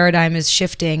because the paradigm is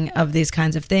shifting of these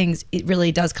kinds of things, it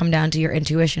really does come down to your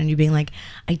intuition and you being like,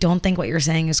 I don't think what you're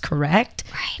saying is correct.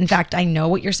 Right. In fact, I know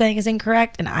what you're saying is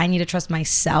incorrect, and I need to trust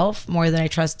myself more than I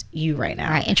trust you right now.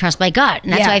 Right, and trust my gut.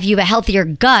 And that's Yeah. why if you have a healthier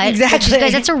gut, Exactly. which is,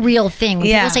 guys, that's a real thing. When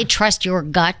Yeah. people say trust your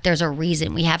gut, there's a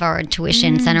reason. We have our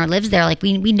intuition center lives there. Like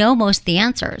we know most of the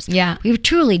answers. Yeah. We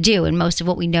truly do. And most of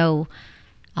what we know,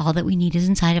 all that we need is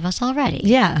inside of us already.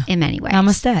 Yeah. In many ways.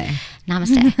 Namaste.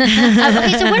 Namaste.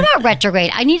 Okay, so what about retrograde?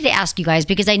 I needed to ask you guys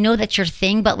because I know that's your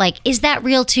thing, but like, is that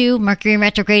real too? Mercury in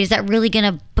retrograde, is that really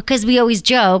gonna, because we always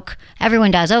joke,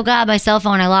 everyone does, oh God, my cell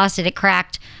phone, I lost it, it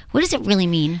cracked. What does it really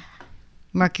mean?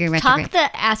 Mercury in retrograde.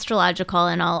 Talk the astrological,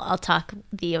 and I'll talk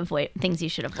the things you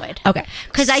should avoid. Okay.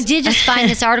 Because I did just find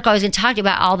this article. I was going to talk to you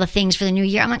about all the things for the new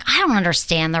year. I'm like, I don't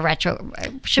understand the retro.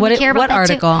 Should we care about what that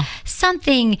article? Too?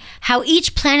 Something, how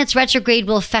each planet's retrograde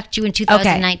will affect you in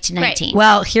 2019. Right.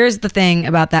 Well, here's the thing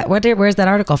about that. Where's that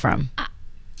article from?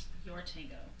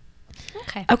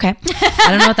 Okay. Okay. I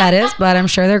don't know what that is, but I'm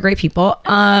sure they're great people.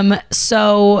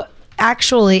 So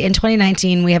actually in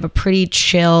 2019, we have a pretty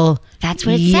chill That's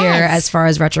what it year says. as far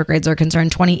as retrogrades are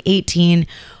concerned. 2018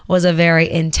 was a very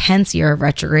intense year of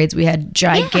retrogrades. We had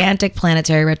gigantic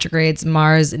planetary retrogrades,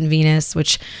 Mars and Venus, so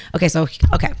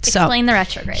Explain the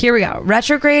retrograde. Here we go.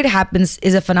 Retrograde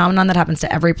is a phenomenon that happens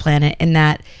to every planet in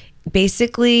that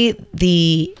basically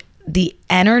the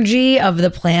energy of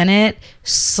the planet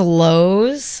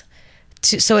slows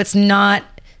so it's not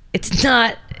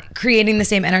creating the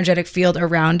same energetic field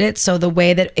around it. So the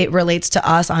way that it relates to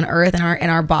us on Earth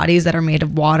and our bodies that are made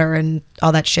of water and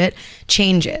all that shit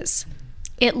changes.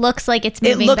 It looks like it's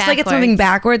moving It looks like it's moving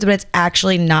backwards, but it's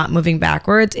actually not moving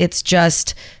backwards. It's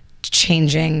just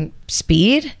changing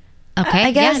speed. Okay.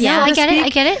 I guess. Yeah, so I to get it. speak. I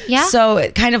get it. Yeah. So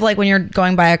it kind of like when you're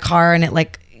going by a car and it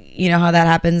like, you know how that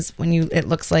happens when it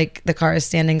looks like the car is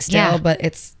standing still, Yeah. but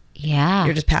it's, yeah.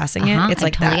 you're just passing it. It's I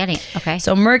like totally that. get it. Okay.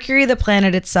 So Mercury, the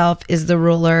planet itself, is the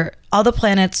ruler. All the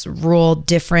planets rule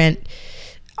different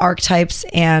archetypes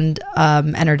and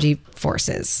energy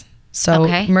forces. So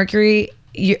Okay. Mercury,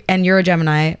 and you're a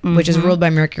Gemini, which is ruled by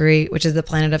Mercury, which is the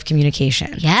planet of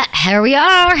communication. Yeah, here we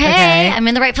are. Hey, Okay. I'm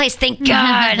in the right place. Thank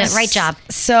God. Right job.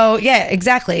 So yeah,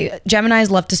 exactly. Geminis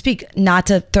love to speak. Not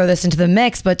to throw this into the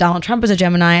mix, but Donald Trump is a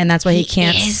Gemini, and that's why he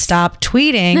can't is. stop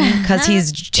tweeting because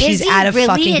he's he out of really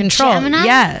fucking a control. Gemini?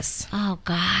 Yes. Oh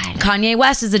God. Kanye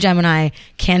West is a Gemini,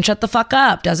 can't shut the fuck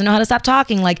up, doesn't know how to stop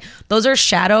talking. Like those are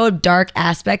shadow, dark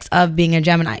aspects of being a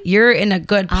Gemini. You're in a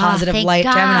good, positive thank light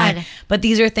God. Gemini. But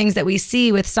these are things that we see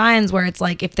with signs where it's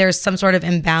like if there's some sort of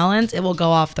imbalance, it will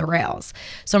go off the rails.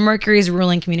 So Mercury is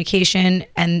ruling communication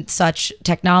and such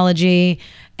technology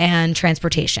and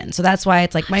transportation. So that's why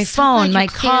it's like my phone, Glad my you're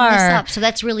clearing this car. up. So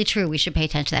that's really true. We should pay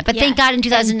attention to that. But Yeah. thank God in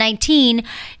 2019,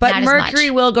 But not Mercury as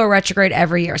much. will go retrograde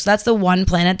every year. So that's the one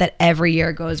planet that every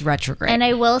year goes retrograde. And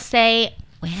I will say,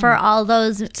 for all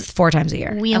those 4 times a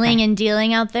year. wheeling and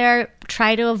dealing out there,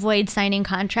 try to avoid signing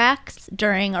contracts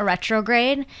during a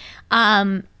retrograde,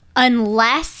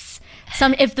 unless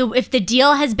if the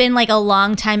deal has been like a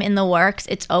long time in the works,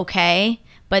 it's okay,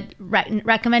 but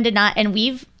recommended not. And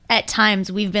at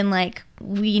times we've been like,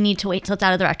 we need to wait till it's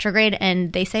out of the retrograde,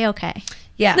 and they say okay.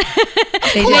 Yeah.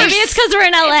 They Maybe do. it's because we're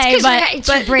in LA, but it's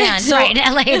your brand, so- right? In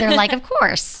LA, they're like, of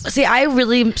course. See, I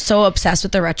really am so obsessed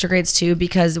with the retrogrades too,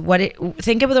 because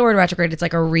think of the word retrograde, it's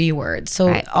like a re-word. So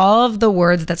Right. all of the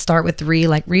words that start with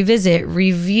like revisit,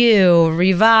 review,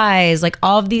 revise, like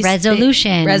all of these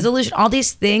Resolution, all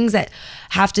these things that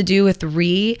have to do with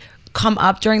come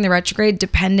up during the retrograde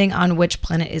depending on which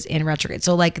planet is in retrograde.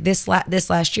 So like this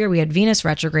last year we had Venus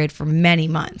retrograde for many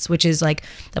months, which is like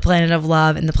the planet of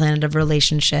love and the planet of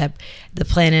relationship, the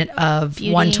planet of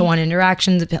Beauty. one-to-one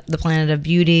interactions, the planet of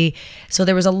beauty. So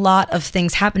there was a lot of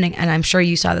things happening, and I'm sure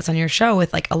you saw this on your show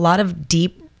with like a lot of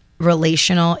deep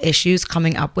relational issues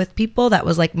coming up with people that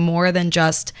was like more than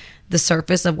just the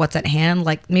surface of what's at hand.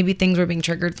 Like maybe things were being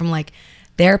triggered from like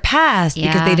their past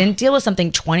because Yeah. they didn't deal with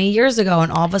something 20 years ago,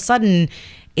 and all of a sudden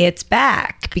it's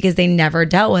back because they never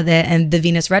dealt with it. And the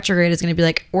Venus retrograde is going to be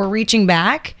like, we're reaching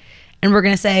back and we're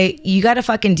going to say, you got to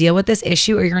fucking deal with this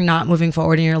issue or you're not moving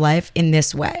forward in your life in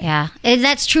this way. Yeah, and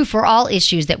that's true for all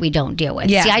issues that we don't deal with.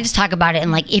 Yeah. See, I just talk about it,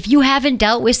 and like if you haven't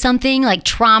dealt with something like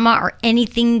trauma or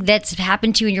anything that's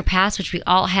happened to you in your past, which we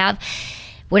all have,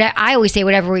 I always say,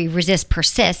 whatever we resist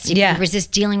persists. If Yeah. you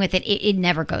resist dealing with it, it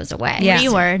never goes away. Yeah.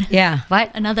 Reword. Yeah. What?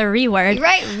 Another reword.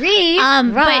 Right,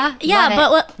 But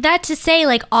yeah, that to say,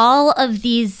 like all of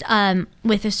these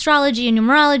with astrology and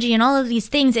numerology and all of these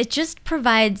things, it just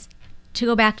provides to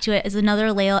go back to it, is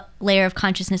another layer of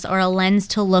consciousness or a lens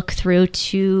to look through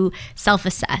to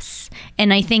self-assess.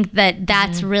 And I think that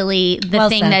that's really the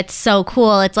thing that's so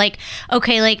cool. It's like,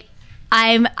 okay, like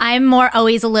I'm more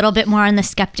always a little bit more on the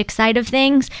skeptic side of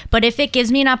things, but if it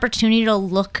gives me an opportunity to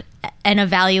look and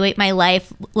evaluate my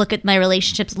life, look at my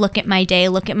relationships, look at my day,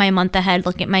 look at my month ahead,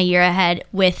 look at my year ahead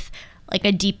with like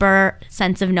a deeper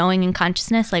sense of knowing and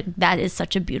consciousness, like that is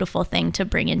such a beautiful thing to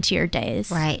bring into your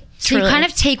days. Right. So you kind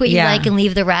of take what you like and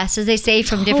leave the rest, as they say,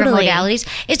 from different modalities.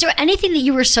 Is there anything that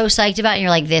you were so psyched about and you're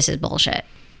like, this is bullshit,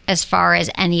 as far as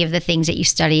any of the things that you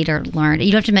studied or learned?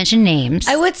 You don't have to mention names.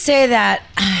 I would say that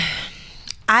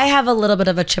I have a little bit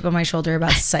of a chip on my shoulder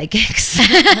about psychics. Not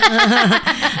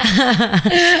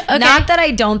that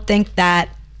I don't think that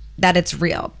it's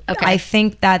real. Okay. I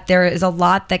think that there is a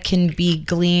lot that can be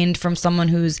gleaned from someone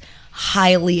who's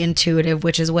highly intuitive,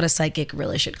 which is what a psychic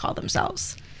really should call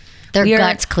themselves. Their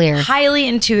gut's clear. Highly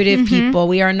intuitive people.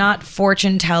 We are not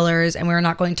fortune tellers, and we're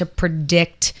not going to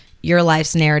predict your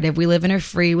life's narrative. We live in a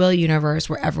free will universe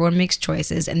where everyone makes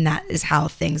choices, and that is how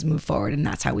things move forward, and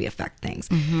that's how we affect things.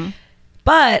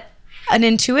 But an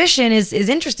intuition is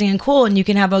interesting and cool, and you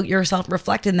can have yourself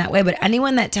reflected in that way. But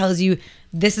anyone that tells you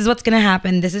this is what's going to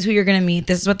happen, this is who you're going to meet,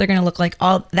 this is what they're going to look like,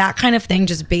 all that kind of thing,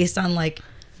 just based on like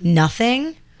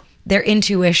nothing, their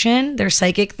intuition, their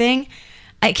psychic thing,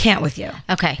 I can't with you.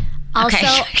 Okay. Also,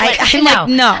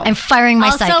 I'm firing my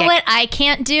psychic. Also, what I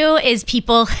can't do is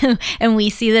people, and we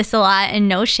see this a lot, and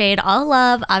no shade, all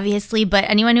love, obviously, but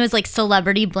anyone who has like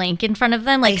celebrity blank in front of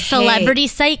them, like celebrity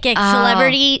psychic,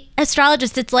 celebrity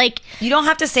astrologist, it's like, you don't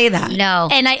have to say that. No,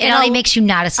 and it only makes you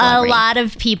not a celebrity. A lot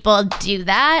of people do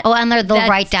that. Oh, and they'll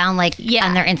write down like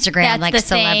on their Instagram like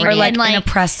celebrity or like an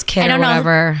oppressed kid or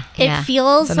whatever. It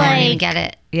feels like I don't even get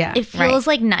it. Yeah, it feels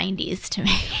like 90s to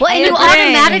me. Well, and you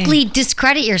automatically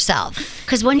discredit yourself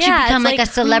because once you become like a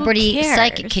celebrity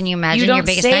psychic, can you imagine your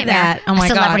biggest nightmare? That. Oh my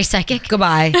god, celebrity psychic.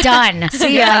 Goodbye. Done.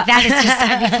 See, like, that is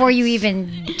just before you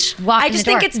even walk. I just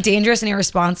think it's dangerous and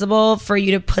irresponsible for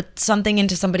you to put something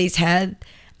into somebody's head.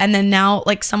 And then now,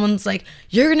 like, someone's like,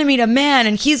 you're going to meet a man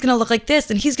and he's going to look like this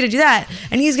and he's going to do that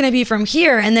and he's going to be from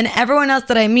here. And then everyone else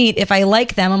that I meet, if I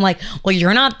like them, I'm like, well,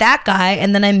 you're not that guy.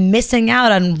 And then I'm missing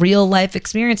out on real life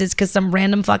experiences because some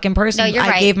random fucking person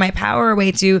I gave my power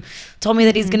away to told me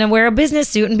that he's going to wear a business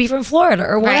suit and be from Florida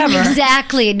or whatever. Right,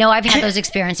 exactly. No, I've had those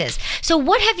experiences. So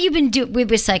what have you been doing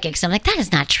with psychics? I'm like, that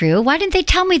is not true. Why didn't they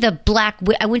tell me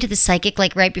I went to the psychic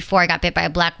like right before I got bit by a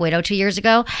black widow 2 years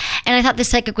ago. And I thought the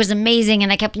psychic was amazing.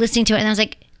 And I kept listening to it. And I was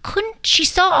like, she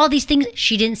saw all these things.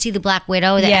 She didn't see the black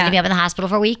widow that had to be up in the hospital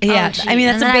for a week. Yeah. I mean,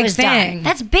 that's a big thing. Done.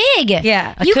 That's big.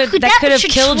 Yeah. That could have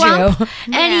killed you.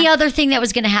 Any other thing that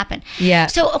was going to happen. Yeah.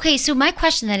 So, okay. So my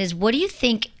question then is, what do you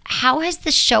think, how has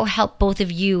the show helped both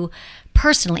of you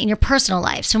personally in your personal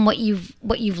lives from what you've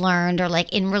learned or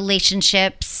like in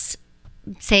relationships?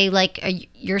 Say like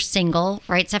you're single,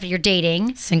 right? Stephanie, you're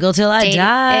dating. Single till I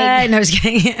die. No, I was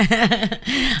kidding.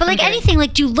 But like anything,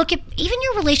 like do you look at even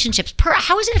your relationships?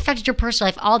 How has it affected your personal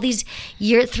life? All these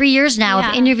 3 years now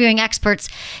of interviewing experts.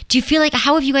 Do you feel like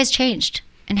how have you guys changed?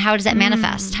 And how does that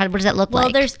manifest? What does that look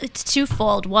like? Well, it's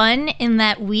twofold. One, in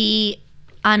that we,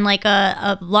 on like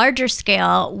a larger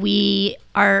scale,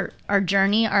 our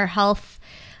journey, our health,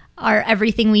 our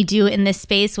everything we do in this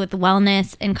space with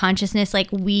wellness and consciousness,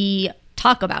 like we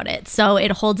talk about it. So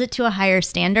it holds it to a higher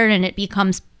standard and it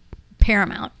becomes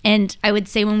paramount. And I would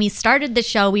say when we started the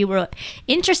show, we were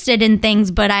interested in things,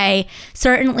 but I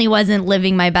certainly wasn't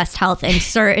living my best health and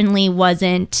certainly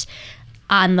wasn't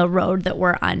on the road that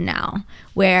we're on now,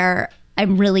 where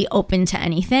I'm really open to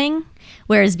anything.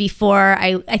 Whereas before,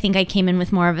 I think I came in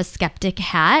with more of a skeptic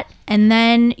hat. And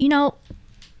then,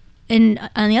 and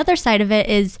on the other side of it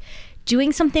is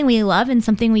doing something we love and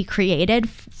something we created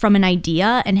from an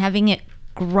idea and having it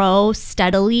grow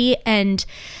steadily and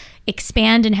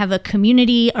expand and have a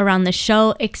community around the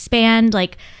show expand.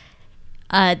 Like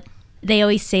they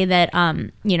always say that,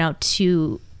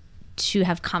 to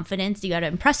have confidence, you got to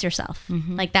impress yourself.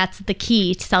 Mm-hmm. Like that's the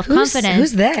key to self-confidence.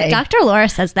 Who's they? Dr. Laura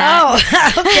says that.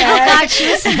 Oh, okay. Oh God, she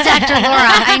listens to Dr. Laura.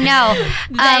 I know.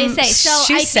 They say so.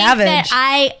 She's I savage. think that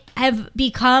I have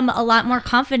become a lot more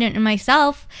confident in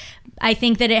myself. I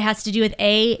think that it has to do with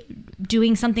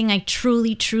doing something I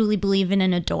truly, truly believe in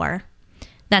and adore.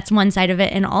 That's one side of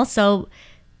it, and also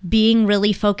being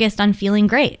really focused on feeling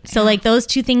great. So like those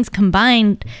two things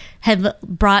combined have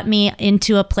brought me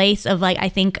into a place of like, I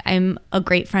think I'm a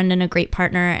great friend and a great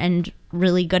partner and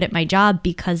really good at my job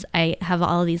because I have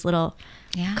all of these little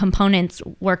components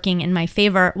working in my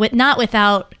favor, not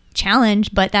without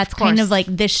challenge, but that's kind of like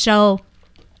this show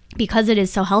because it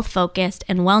is so health focused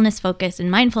and wellness focused and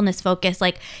mindfulness focused,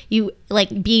 like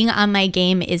being on my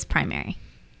game is primary.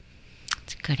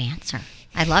 That's a good answer.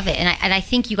 I love it. And I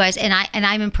think you guys, and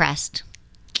I'm impressed.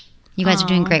 You guys are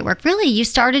doing great work. Really, you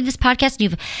started this podcast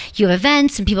and you have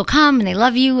events and people come and they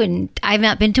love you, and I've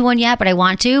not been to one yet, but I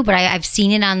want to. But I've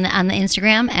seen it on the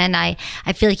Instagram, and I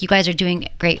feel like you guys are doing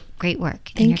great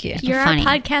work. Thank you. You're funny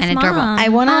our podcast and adorable. mom. I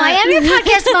want to. Oh, I am your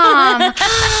podcast mom.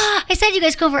 I said you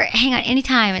guys go over, hang out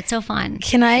anytime. It's so fun.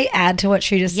 Can I add to what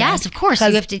she just said? Yes, of course.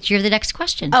 You have to. You're the next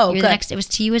question. Oh, you're good. the next. It was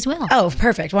to you as well. Oh,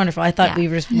 perfect. Wonderful. I thought Yeah.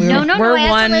 we're No, we're I asked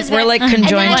one. Elizabeth. We're like And then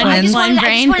conjoined twins.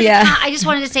 I just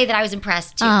wanted to say that I was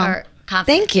impressed too. Or confident.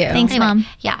 Thank you. Thanks, Mom.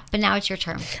 Yeah, but now it's your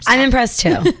turn. I'm impressed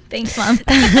too. Thanks, Mom.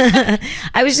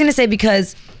 I was just gonna say,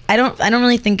 because I don't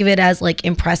really think of it as like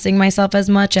impressing myself as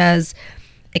much as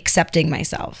accepting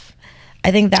myself.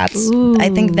 I think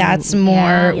that's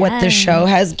more what the show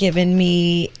has given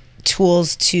me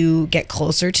tools to get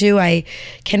closer to. I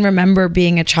can remember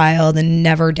being a child and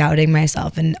never doubting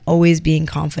myself and always being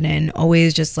confident and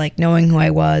always just like knowing who I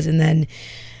was. And then,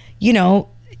 you know,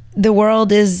 the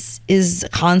world is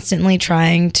constantly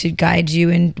trying to guide you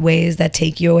in ways that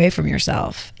take you away from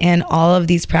yourself. And all of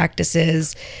these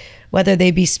practices, whether they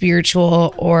be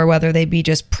spiritual or whether they be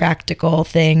just practical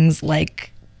things like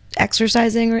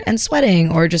exercising and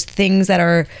sweating, or just things that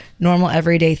are normal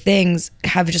everyday things,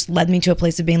 have just led me to a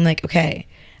place of being like, okay,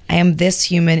 I am this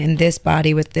human in this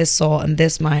body with this soul and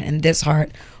this mind and this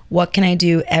heart. What can I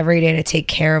do every day to take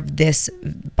care of this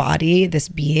body, this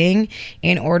being,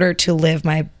 in order to live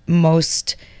my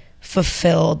most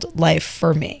fulfilled life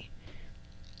for me?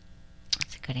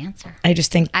 That's a good answer. I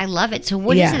just think I love it. So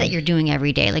what is it that you're doing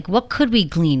every day? Like, what could we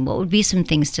glean? What would be some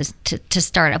things to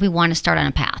start if we want to start on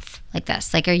a path like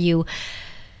this? Like, you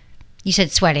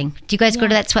said sweating. Do you guys go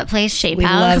to that sweat place? Shape we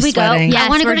House. love Could we go? sweating. Yeah, I Yes,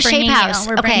 want to go we're to Shape bringing House.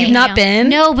 you. We're Okay. bringing you've not been.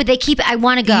 No, but they keep. I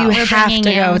want to go. You have to bringing go.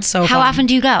 you. It's so How fun. often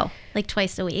do you go? Like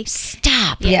twice a week.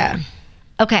 Stop. Yeah.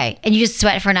 Okay, and you just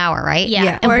sweat for an hour, right?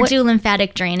 Yeah. And Or what- do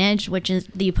lymphatic drainage, which is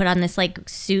you put on this like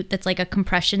suit that's like a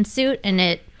compression suit,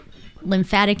 and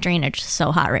lymphatic drainage is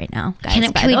so hot right now,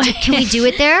 guys. Can we do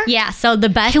it there? Yeah. So the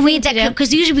best Can we? thing to do-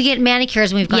 Because usually we get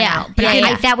manicures when we've gone Yeah. out. But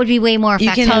Yeah. that would be way more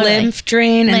You effective. can lymph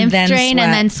drain and lymph then drain sweat.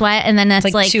 and then sweat, and then that's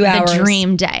Like like 2 the hours.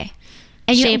 dream day.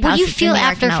 And Shape what do you House is feel in New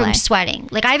York after and from LA. sweating?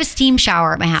 Like, I have a steam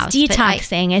shower at my house. but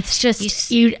Detoxing. It's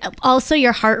just you. Also,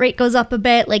 your heart rate goes up a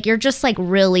bit. Like you're just like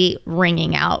really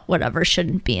wringing out whatever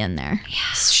shouldn't be in there.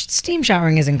 Steam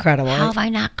showering is incredible. How have I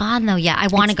not gone though? Yeah, I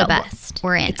want to It's go. the But best.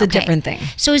 we're in. It's a different thing.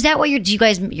 So is that what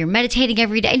you're meditating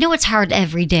every day? I know it's hard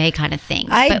every day kind of thing.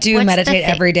 I but do what's the meditate thing?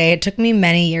 every day. It took me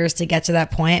many years to get to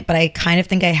that point, but I kind of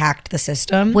think I hacked the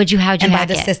system. How'd you And hack by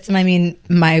the it? system, I mean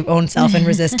my own self and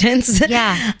resistance.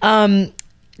 Yeah.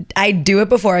 I do it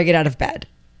before I get out of bed.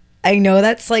 I know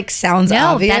that's like sounds No,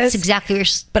 obvious. that's exactly what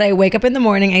you're. But I wake up in the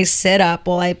morning, I sit up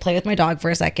while I play with my dog for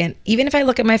a second. Even if I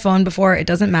look at my phone before, it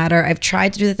doesn't matter. I've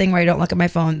tried to do the thing where I don't look at my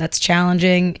phone. That's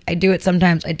challenging. I do it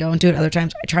sometimes. I don't do it other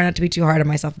times. I try not to be too hard on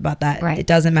myself about that. Right. It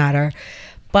doesn't matter.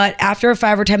 But after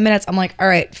 5 or 10 minutes, I'm like, all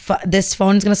right, this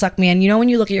phone's going to suck me in. You know when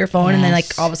you look at your phone and then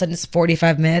like all of a sudden it's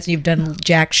 45 minutes and you've done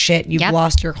jack shit. You've Yep.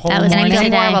 lost your whole That was And I morning. feel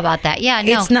today. horrible about that. Yeah,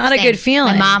 no, It's not a same. good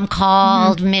feeling. My mom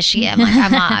called Michigan.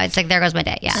 I'm like, it's like there goes my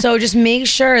day. Yeah. So just make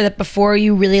sure that before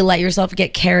you really let yourself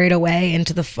get carried away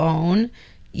into the phone,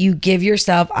 you give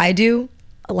yourself, I do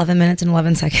 11 minutes and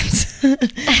 11 seconds.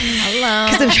 Hello.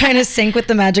 Because I'm trying to sync with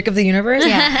the magic of the universe.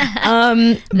 Yeah.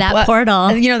 That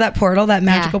portal. You know, that portal, that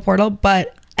magical portal.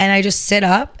 And I just sit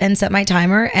up and set my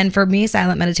timer. And for me,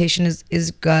 silent meditation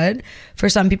is good. For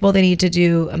some people, they need to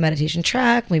do a meditation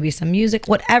track, maybe some music,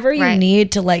 whatever you Right.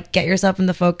 need to like get yourself in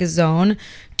the focus zone.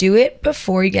 Do it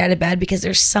before you get out of bed, because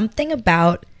there's something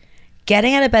about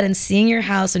getting out of bed and seeing your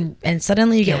house and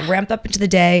suddenly you get ramped up into the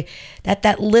day,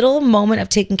 that little moment of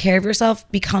taking care of yourself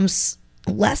becomes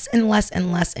less and less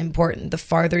and less important the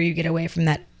farther you get away from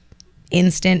that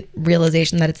instant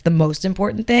realization that it's the most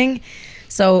important thing.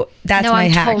 So that's No, my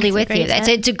I'm hack. totally with you. great tip.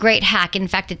 It's a great hack. In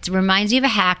fact, it reminds me of a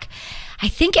hack. I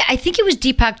think it was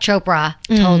Deepak Chopra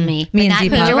told me, Me but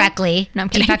and not Deepak. directly. No, I'm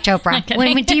kidding. Deepak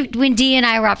Chopra. When Dee and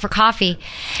I were out for coffee,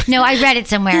 no, I read it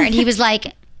somewhere, and he was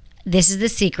like, "This is the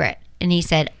secret," and he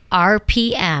said,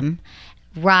 "RPM,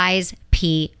 rise,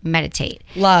 P, meditate."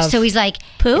 Love. So he's like,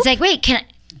 Poop? It's like, wait, can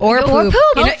I? Or poop.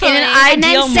 In an and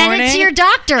then ideal send it to your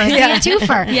doctor and Yeah. get a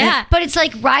twofer. Yeah. But it's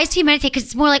like rise to meditate because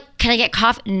it's more like, can I get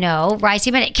coffee? No. Rise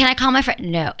to meditate. Can I call my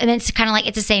friend? No. And then it's kind of like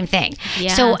it's the same thing.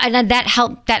 Yeah. So and then that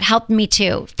helped me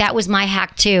too. That was my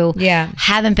hack too. Yeah.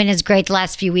 Haven't been as great the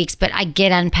last few weeks, but I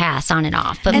get on pass on and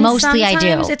off. But And mostly I do.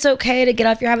 Sometimes it's okay to get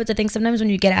off your habits. I think sometimes when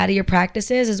you get out of your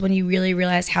practices is when you really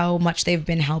realize how much they've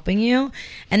been helping you.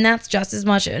 And that's just as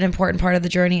much an important part of the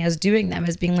journey as doing them,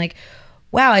 as being like,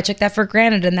 wow, I took that for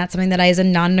granted, and that's something that is a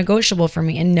non-negotiable for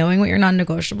me. And knowing what your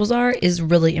non-negotiables are is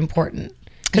really important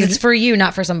because it's for you,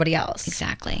 not for somebody else.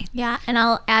 Exactly. Yeah, and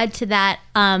I'll add to that,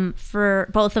 for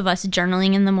both of us,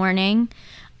 journaling in the morning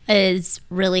is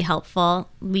really helpful.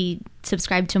 We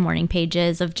subscribe to morning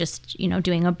pages of just,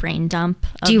 doing a brain dump.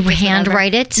 Do you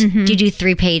handwrite it? Mm-hmm. Do you do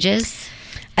 3 pages?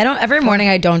 Every morning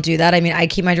I don't do that. I mean, I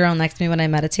keep my journal next to me when I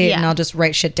meditate, and I'll just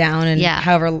write shit down and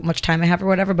however much time I have or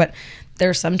whatever. But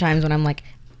there's some times when I'm like,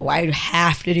 I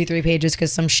have to do 3 pages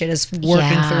because some shit is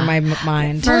working through my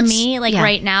mind. For me,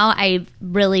 right now, I've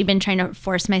really been trying to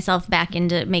force myself back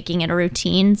into making it a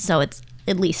routine. So it's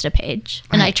at least a page.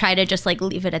 And I try to just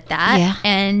leave it at that. Yeah.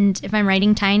 And if I'm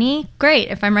writing tiny, great.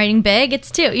 If I'm writing big, it's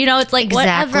 2. It's like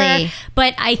Exactly. whatever.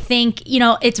 But I think,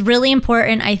 it's really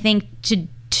important, I think, to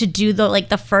do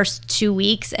the first 2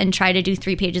 weeks and try to do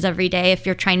 3 pages every day if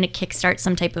you're trying to kickstart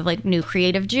some type of new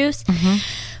creative juice. Mm-hmm.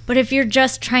 But if you're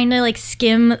just trying to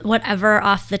skim whatever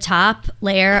off the top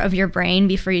layer of your brain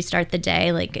before you start the day,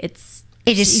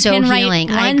 it is so healing.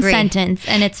 Write I one agree. sentence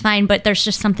and it's fine. But there's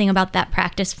just something about that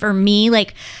practice for me.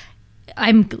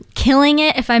 I'm killing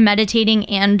it if I'm meditating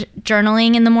and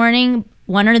journaling in the morning.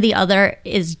 One or the other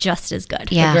is just as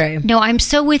good. Yeah. Agree. No, I'm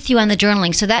so with you on the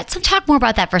journaling. So talk more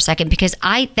about that for a second because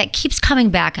that keeps coming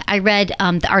back. I read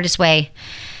The Artist's Way.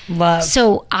 Love.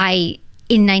 So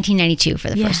in 1992 for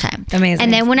the first time. Amazing.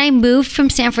 And then when I moved from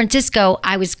San Francisco,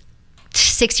 I was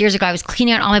 6 years ago, I was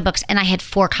cleaning out all my books and I had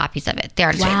 4 copies of it. The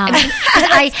Artist's Way. Wow.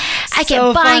 I kept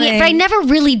So buying funny. it, but I never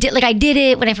really did. I did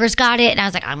it when I first got it and I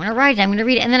was like, I'm going to write it. I'm going to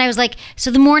read it. And then I was like, so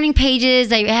the morning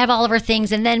pages, I have all of our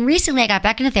things. And then recently I got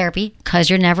back into therapy because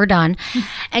you're never done.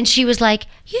 And she was like,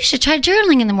 you should try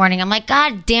journaling in the morning. I'm like,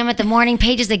 God damn it, the morning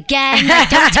pages again.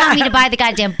 Don't tell me to buy the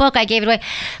goddamn book. I gave it away.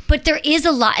 But there is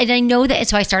a lot. And I know that.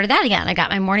 So I started that again. I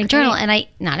got my morning journal and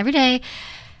not every day.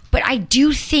 But I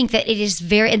do think that it is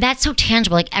and that's so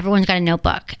tangible. Everyone's got a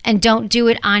notebook and don't do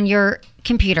it on your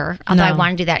computer. Although I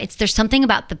want to do that. There's something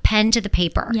about the pen to the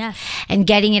paper and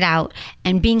getting it out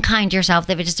and being kind to yourself.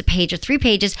 If it's just a page or 3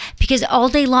 pages, because all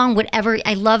day long,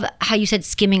 I love how you said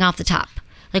skimming off the top.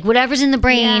 Whatever's in the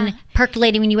brain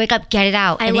percolating when you wake up, get it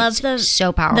out. I And love it's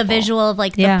so powerful. the visual of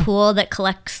the pool that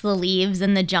collects the leaves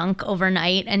and the junk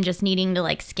overnight and just needing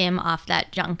to skim off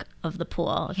that junk of the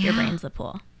pool if your brain's the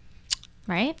pool.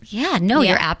 Right? Yeah, no,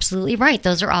 you're absolutely right.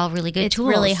 Those are all really good tools.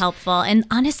 It's really helpful. And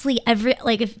honestly,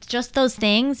 if just those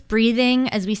things, breathing,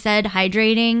 as we said,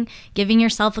 hydrating, giving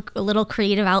yourself a little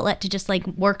creative outlet to just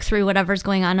work through whatever's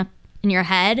going on in your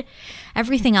head,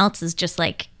 everything else is just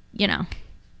cake.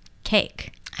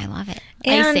 I love it.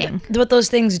 Icing. And what those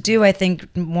things do, I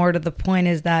think, more to the point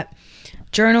is that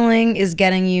journaling is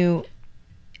getting you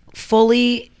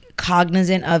fully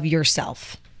cognizant of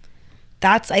yourself.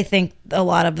 That's, I think, a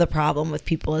lot of the problem with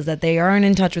people is that they aren't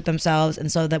in touch with themselves.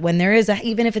 And so that when there is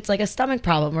even if it's a stomach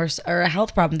problem or a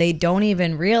health problem, they don't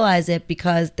even realize it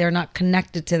because they're not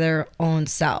connected to their own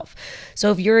self.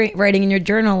 So if you're writing in your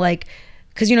journal,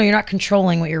 because, you're not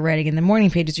controlling what you're writing in the morning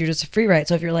pages, you're just a free write.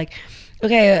 So if you're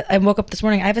okay, I woke up this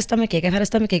morning, I have a stomach ache. I've had a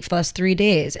stomach ache for the last 3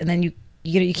 days. And then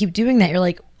you keep doing that. You're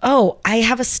like, oh, I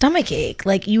have a stomach ache.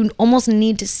 You almost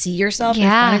need to see yourself in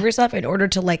front of yourself in order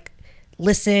to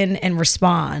listen and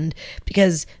respond,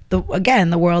 because the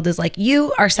world is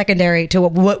you are secondary to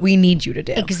what we need you to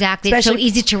do. Exactly. It's so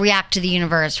easy to react to the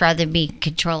universe rather than be in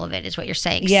control of it, is what you're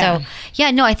saying. Yeah.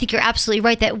 So I think you're absolutely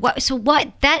right.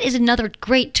 That is another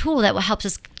great tool that will help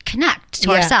us connect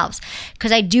to ourselves,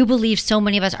 because I do believe so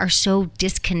many of us are so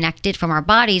disconnected from our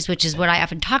bodies, which is what I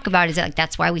often talk about, is that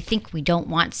that's why we think we don't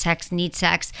want sex, need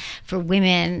sex. For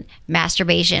women,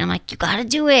 masturbation, I'm like, you got to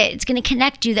do it. It's going to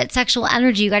connect you. That sexual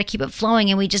energy, you got to keep it flowing.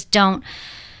 And we just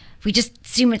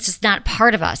assume it's just not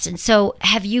part of us. And so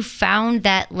have you found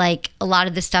that a lot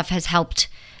of this stuff has helped?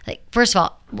 First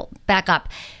of all, back up.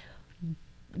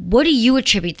 What do you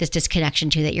attribute this disconnection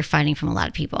to that you're finding from a lot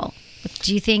of people?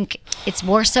 Do you think it's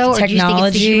more so, or do you think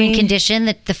it's the human condition,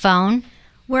 that the phone?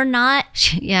 We're not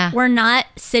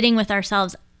sitting with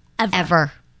ourselves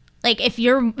ever.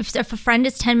 If a friend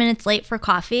is 10 minutes late for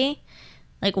coffee,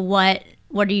 what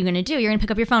are you going to do? You're going to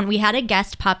pick up your phone. We had a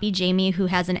guest, Poppy Jamie, who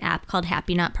has an app called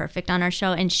Happy Not Perfect on our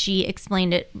show, and she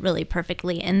explained it really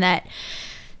perfectly in that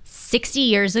 60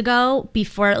 years ago,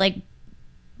 before like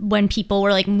when people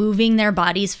were like moving their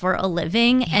bodies for a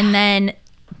living, and then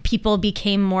people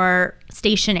became more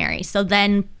stationary. So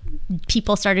then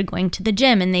people started going to the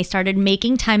gym and they started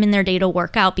making time in their day to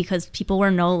work out because people were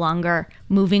no longer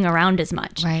moving around as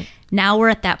much. Right. Now we're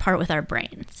at that part with our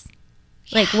brains.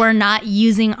 Like we're not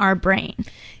using our brain.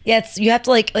 Yeah, it's, you have to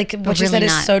like what you really said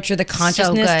is not. so true. The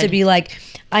consciousness So to good. be like,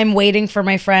 I'm waiting for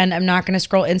my friend. I'm not going to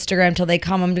scroll Instagram till they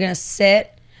come. I'm going to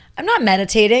sit. I'm not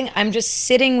meditating. I'm just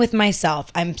sitting with myself.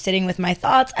 I'm sitting with my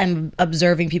thoughts. I'm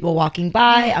observing people walking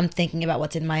by. I'm thinking about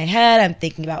what's in my head. I'm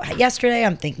thinking about yesterday.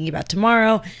 I'm thinking about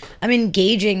tomorrow. I'm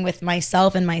engaging with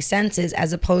myself and my senses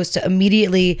as opposed to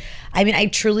immediately. I mean, I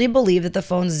truly believe that the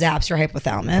phone zaps your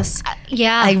hypothalamus.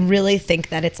 Yeah. I really think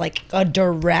that it's like a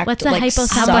direct. What's a like, hypothalamus?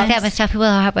 suck- Hypothalamus. Tell people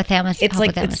how hypothalamus. It's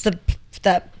like hypothalamus.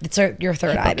 it's your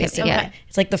third eye basically. yeah.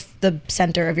 It's like the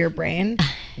center of your brain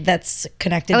that's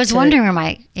connected. I was to, wondering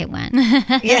where it went.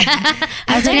 Yeah,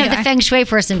 I was going to have the feng shui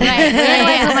person be like, where do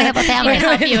I put my hypothalamus?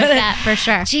 Help you with that for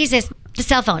sure. Jesus, the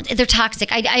cell phones, they're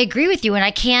toxic. I agree with you, and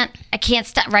I can't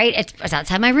stop, right? It's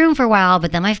outside my room for a while,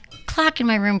 but then my clock in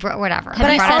my room, for whatever. but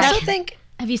I also think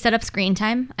Have you set up screen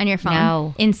time on your phone?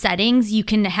 No. In settings, you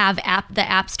can have the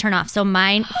apps turn off. So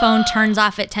my phone turns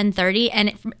off at 10:30,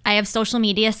 and I have social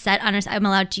media set on. I'm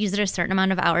allowed to use it a certain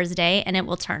amount of hours a day, and it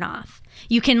will turn off.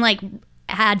 You can like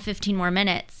add 15 more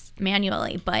minutes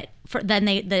manually, but then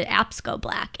the apps go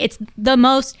black. It's the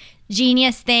most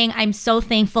genius thing. I'm so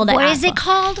thankful that What is it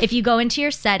called? If you go into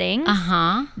your settings,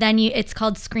 then it's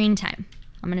called screen time.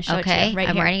 I'm going to show it to okay, you right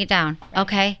I'm here. writing it down.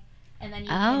 Okay. And then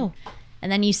Oh.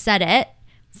 you set it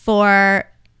for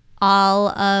all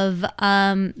of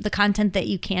the content that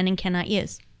you can and cannot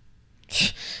use.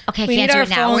 Okay, I we can't need do our it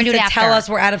now. We're phones gonna do to it after. tell us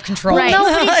we're out of control. Well,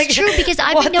 no, but Like, it's true because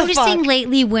I've what been the noticing fuck?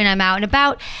 lately when I'm out and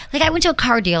about. Like I went to a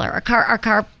car dealer, a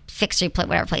car fixer,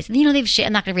 whatever place. And, they have shit.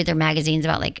 I'm not going to read their magazines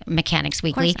about like Mechanics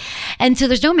Weekly. And so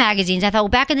there's no magazines. I thought, well,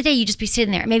 back in the day, you'd just be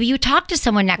sitting there. Maybe you talk to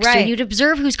someone next to you Right. and you'd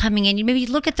observe who's coming in. You maybe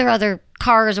look at their other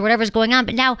cars or whatever's going on.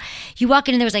 But now you walk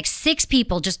in and there's like 6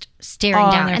 people just staring All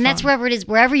on down. their And that's phone. wherever it is,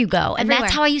 wherever you go. And Everywhere.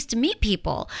 that's how I used to meet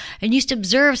people and used to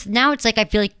observe. So now it's like I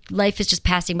feel like life is just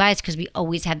passing by. It's because we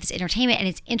always have this entertainment. And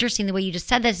it's interesting the way you just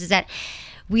said this is that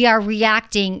we are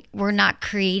reacting. We're not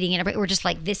creating it. We're just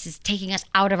like, this is taking us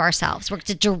out of ourselves. We're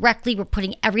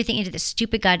putting everything into this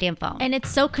stupid goddamn phone. And it's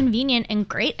so convenient and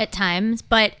great at times,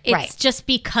 but it's Right. just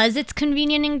because it's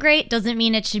convenient and great doesn't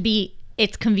mean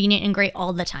it's convenient and great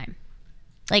all the time.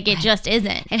 Like it just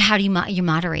isn't. And how do you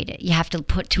moderate it? You have to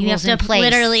put tools You have in to place.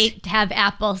 literally have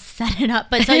Apple set it up.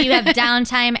 But so you have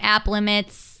downtime, app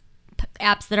limits,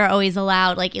 apps that are always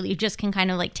allowed. Like you just can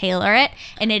kind of like tailor it.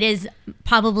 And it is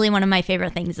probably one of my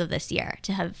favorite things of this year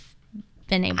to have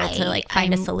been able to like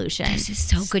find a solution. This is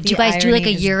so good. Do The you guys do like a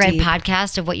irony is year-end deep.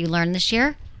 podcast of what you learned this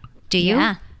year? Do you?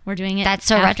 Yeah, we're doing it. That's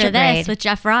so after retrograde. this with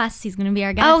Jeff Ross. He's going to be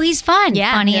our guest. Oh, he's fun.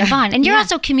 Yeah. Funny and fun. And you're Yeah.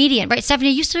 also a comedian, right? Stephanie,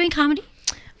 are you still doing comedy?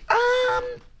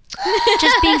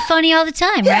 Just being funny all the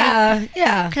time, right?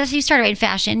 Yeah. Because you started in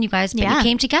fashion, you guys, but Yeah. you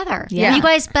came together. Yeah. Were you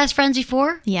guys best friends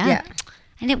before? Yeah.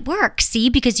 And it works, see,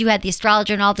 because you had the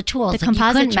astrologer and all the tools. The Like,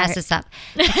 composite you couldn't mess chart. this up.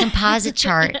 The composite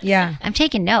chart. Yeah. I'm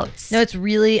taking notes. No, it's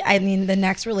really, I mean, the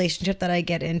next relationship that I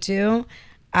get into,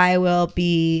 I will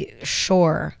be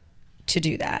sure to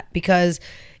do that because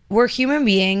we're human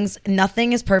beings.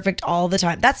 Nothing is perfect all the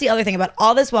time. That's the other thing about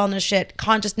all this wellness shit,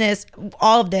 consciousness,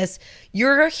 all of this.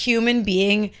 You're a human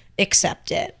being, accept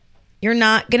it. You're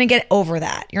not going to get over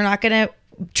that. You're not going to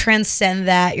transcend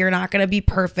that. You're not going to be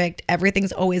perfect.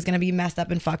 Everything's always going to be messed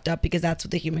up and fucked up because that's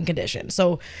what the human condition.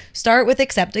 So start with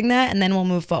accepting that and then we'll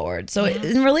move forward. So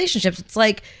in relationships, it's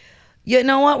like, you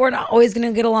know what? We're not always going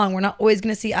to get along. We're not always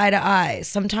going to see eye to eye.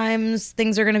 Sometimes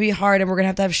things are going to be hard and we're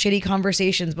going to have shitty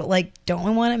conversations, but like, don't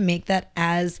we want to make that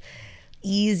as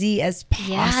easy as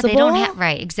possible? Yeah, they don't have,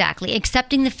 right, exactly.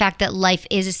 Accepting the fact that life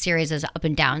is a series of up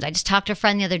and downs. I just talked to a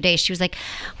friend the other day. She was like,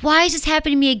 why is this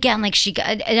happening to me again? Like she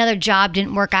got another job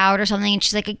didn't work out or something. And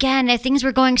she's like, again, things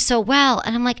were going so well.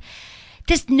 And I'm like,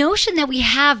 this notion that we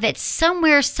have that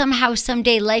somewhere, somehow,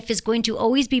 someday life is going to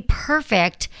always be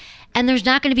perfect. And there's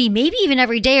not going to be, maybe even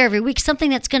every day or every week, something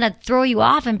that's going to throw you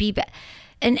off and be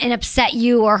and upset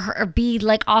you or be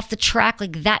like off the track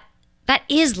like that. That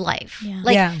is life. Yeah.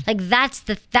 Like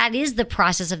that is the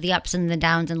process of the ups and the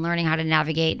downs and learning how to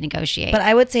navigate and negotiate. But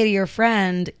I would say to your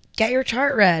friend, get your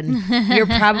chart read. You're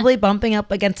probably bumping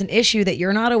up against an issue that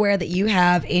you're not aware that you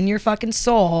have in your fucking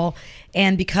soul.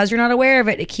 And because you're not aware of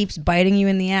it, it keeps biting you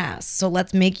in the ass. So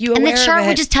let's make you and aware the chart of it.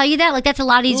 would just tell you that? Like that's a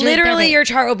lot easier. Literally, your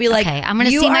chart will be like, okay, I'm going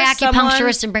to you see my are someone-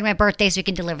 acupuncturist and bring my birthday so we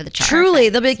can deliver the chart. Truly,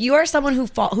 they'll be like, you are someone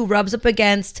who rubs up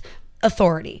against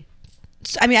authority.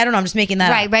 I mean, I don't know. I'm just making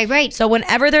that up. Right. So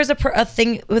whenever there's a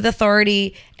thing with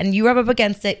authority and you rub up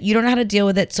against it, you don't know how to deal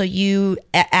with it. So you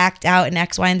act out in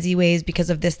X, Y, and Z ways because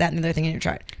of this, that, and the other thing in your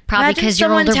chart. Probably because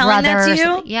your older brother or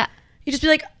something. Yeah. You just be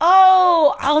like,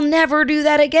 oh, I'll never do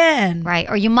that again. Right.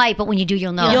 Or you might, but when you do,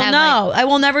 you'll know. You'll know. I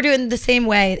will never do it in the same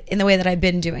way, in the way that I've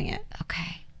been doing it.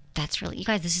 Okay. That's really, you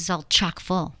guys, this is all chock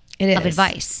full. It of is.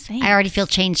 advice. Thanks. I already feel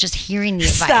changed just hearing the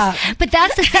advice. Stop. But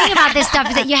that's the thing about this stuff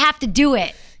is that you have to do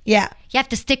it. Yeah. You have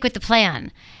to stick with the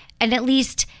plan. And at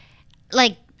least,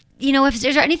 like, you know, if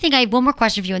there's anything, I have one more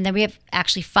question for you, and then we have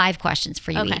actually 5 questions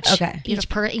for you each. Okay.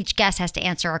 Each guest has to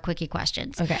answer our quickie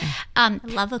questions. Okay. I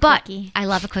love a quickie. I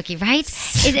love a quickie, right?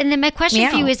 And then my question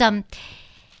for you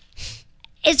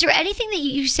is there anything that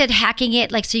you said hacking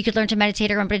it, like so you could learn to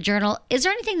meditate or run a journal? Is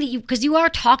there anything that because you are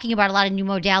talking about a lot of new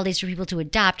modalities for people to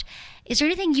adopt, is there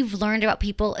anything you've learned about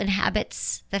people and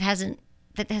habits that has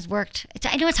worked?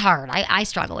 I know it's hard. I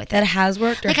struggle with it. That has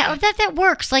worked? Like that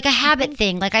works, like a habit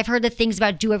thing. Like I've heard the things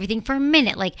about do everything for a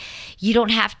minute. Like you don't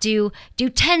have to do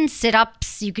 10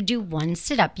 sit-ups. You could do 1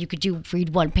 sit-up. You could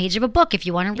read 1 page of a book if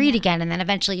you want to read again. And then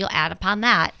eventually you'll add upon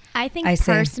that. I think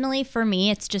personally for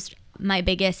me, it's just my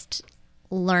biggest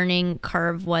learning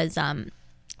curve was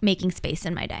making space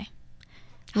in my day.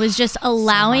 It was just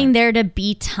allowing there to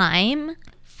be time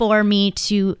for me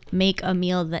to make a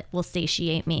meal that will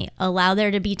satiate me. Allow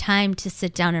there to be time to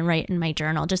sit down and write in my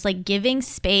journal. Just like giving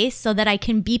space so that I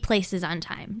can be places on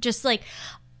time. Just like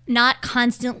not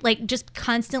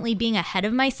constantly being ahead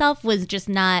of myself was just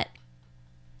not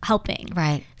helping.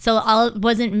 Right. So I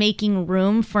wasn't making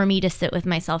room for me to sit with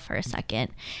myself for a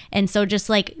second. And so just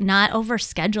like not over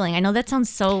scheduling. I know that sounds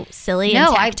so silly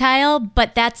and tactile,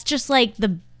 but that's just like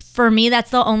for me, that's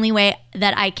the only way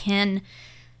that I can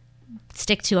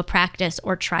stick to a practice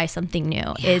or try something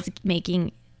new is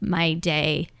making my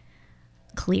day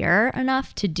clear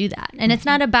enough to do that. And it's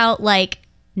not about like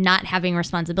not having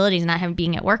responsibilities, not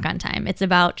being at work on time. It's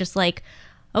about just like,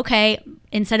 okay,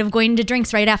 instead of going to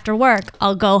drinks right after work,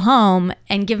 I'll go home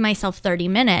and give myself 30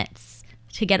 minutes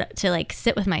to get to like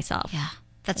sit with myself. Yeah.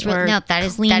 That's really, that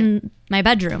is clean my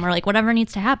bedroom or like whatever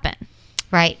needs to happen.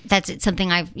 Right. That's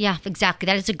something exactly.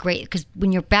 That is a great, because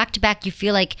when you're back to back, you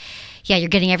feel like, you're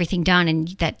getting everything done, and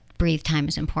that breathe time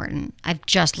is important. I've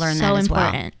just learned that as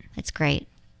well. It's great.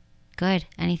 Good.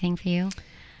 Anything for you?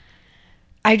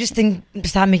 I just think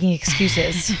stop making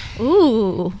excuses.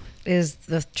 Ooh. Is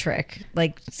the trick.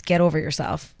 Like, just get over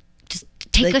yourself. Just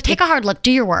take a hard look.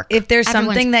 Do your work. If there's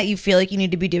something that you feel like you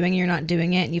need to be doing and you're not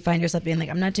doing it, and you find yourself being like,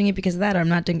 I'm not doing it because of that, or I'm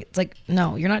not doing it. It's like,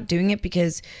 no, you're not doing it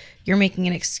because you're making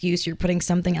an excuse. You're putting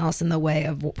something else in the way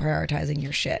of prioritizing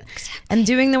your shit. Exactly. And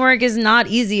doing the work is not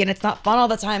easy, and it's not fun all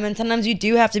the time. And sometimes you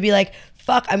do have to be like,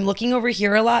 fuck, I'm looking over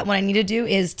here a lot. What I need to do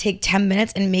is take 10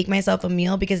 minutes and make myself a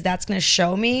meal, because that's going to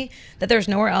show me that there's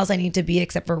nowhere else I need to be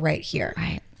except for right here.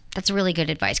 Right. That's really good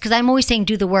advice, because I'm always saying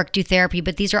do the work, do therapy,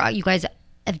 but these are, you guys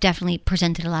have definitely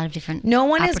presented a lot of different No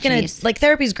one is going to, like,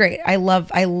 therapy's great. I love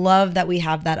that we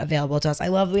have that available to us. I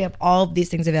love that we have all of these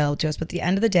things available to us, but at the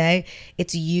end of the day,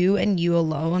 it's you and you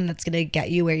alone that's going to get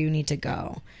you where you need to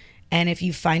go. And if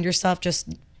you find yourself just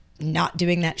not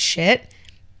doing that shit,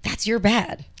 that's your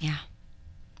bad. Yeah.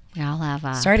 We all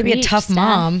have sorry to be a tough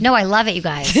mom. No, I love it, you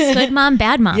guys. Good mom,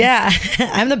 bad mom. Yeah,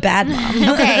 I'm the bad mom.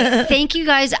 Okay, thank you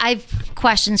guys. I have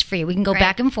questions for you. We can go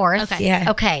back and forth. Okay.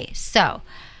 Yeah. Okay, so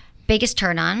biggest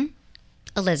turn on,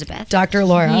 Elizabeth. Dr.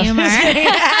 Laura. Humor. More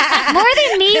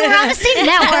than me, we're on the same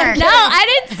network. No,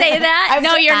 I didn't say that.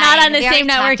 No, you're not on the same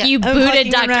network. You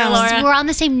booted Dr. Laura. We're on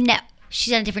the same net.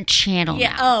 She's on a different channel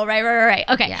now. Oh, right.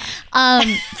 Okay. Yeah.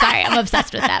 Sorry, I'm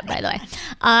obsessed with that, by the way.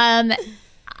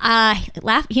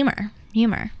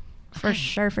 Humor. For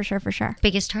sure.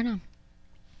 Biggest turn on.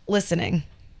 Listening.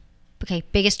 Okay,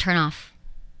 biggest turn off.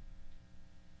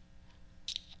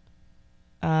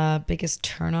 Biggest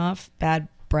turn off, bad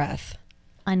breath.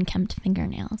 Unkempt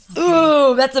fingernails.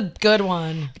 Ooh, that's a good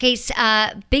one. Okay,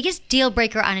 biggest deal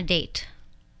breaker on a date.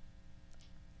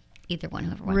 Either one,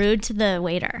 whoever wants. Rude to the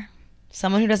waiter.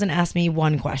 Someone who doesn't ask me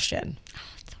one question. Oh,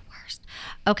 it's the worst.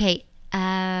 Okay,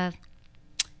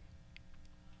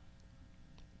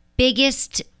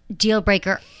 biggest deal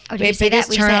breaker. Oh, did you say biggest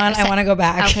that? turn on. I want to go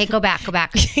back. Okay, go back.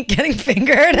 Getting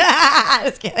fingered. I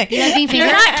was kidding. You like being fingered?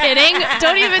 You're not kidding.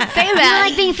 Don't even say that. You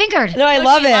like being fingered? No, I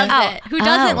love it. It. Who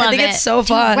doesn't love it? I think it's so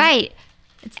fun. Right.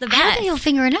 It's the I don't best. think you'll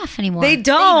finger enough anymore. They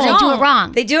don't. They do it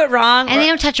wrong. They do it wrong. And they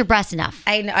don't touch your breast enough.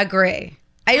 I agree.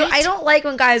 I don't like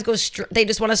when guys go they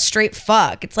just want to straight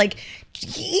fuck. It's like,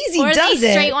 easy or does they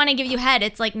it. straight want to give you head.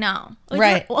 It's like, no.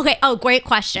 Right. Okay. Oh, great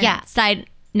question. Yeah.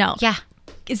 No. Yeah.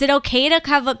 is it okay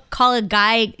to call a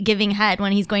guy giving head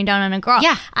when he's going down on a girl?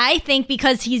 Yeah. I think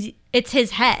because it's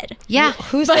his head. Yeah.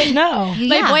 Who says no?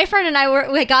 My boyfriend and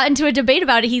I got into a debate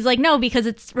about it. He's like, no, because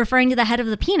it's referring to the head of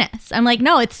the penis. I'm like,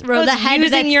 no, it's the head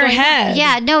using your head.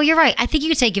 Yeah, no, you're right. I think you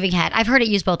could say giving head. I've heard it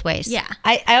used both ways. Yeah.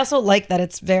 I also like that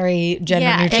it's very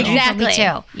gender neutral. Exactly. Me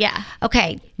too. Yeah.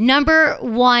 Okay, number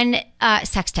 1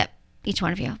 sex tip. Each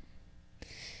one of you.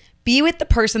 Be with the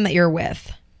person that you're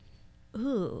with.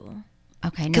 Ooh.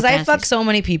 Okay. Because I fuck so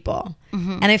many people.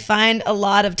 And I find a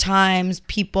lot of times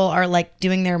people are like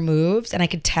doing their moves, and I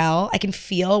can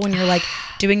feel when you're like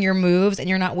doing your moves and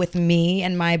you're not with me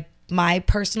and my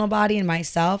personal body and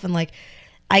myself. And like,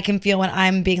 I can feel when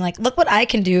I'm being like, look what I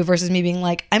can do, versus me being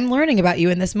like, I'm learning about you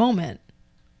in this moment.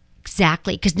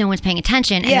 Exactly, because no one's paying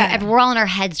attention. And we're all in our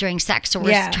heads during sex, so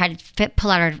we're just trying to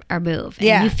pull out our move.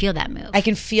 And you feel that move. I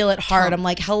can feel it hard. I'm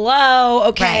like, hello,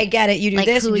 okay, I get it. You do like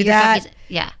this, who you do your that. fuck is-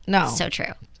 yeah. No. So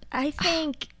true. I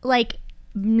think like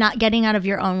not getting out of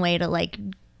your own way to like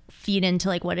feed into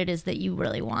like what it is that you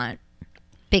really want.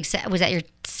 Was that your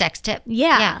sex tip?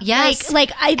 Yeah. Yes.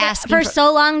 Like I Asking for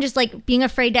so long just like being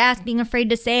afraid to ask, being afraid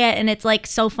to say it, and it's like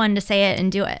so fun to say it and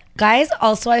do it. Guys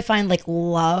also, I find like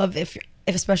love if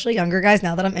especially younger guys,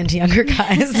 now that I'm into younger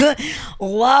guys,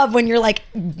 love when you're like,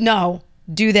 no,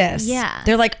 do this. Yeah.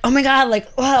 They're like, oh my God,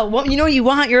 like, wow, well, you know what you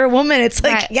want? You're a woman. It's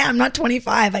like, Right. yeah, I'm not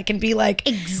 25. I can be like,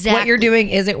 Exactly. what you're doing,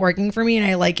 is it working for me? And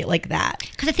I like it like that.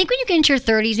 Because I think when you get into your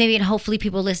 30s, maybe, and hopefully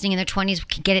people listening in their 20s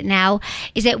can get it now,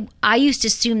 is that I used to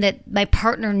assume that my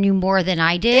partner knew more than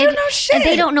I did. They don't know shit. And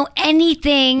they don't know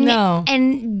anything. No.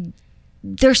 And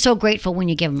they're so grateful when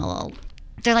you give them a little.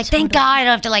 They're like, thank God I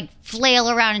don't have to like flail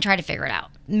around and try to figure it out.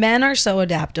 Men are so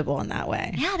adaptable in that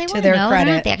way. Yeah, they to want their to know.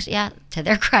 credit. To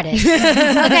their credit.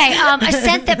 Okay, a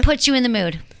scent that puts you in the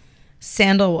mood.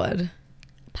 Sandalwood.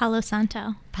 Palo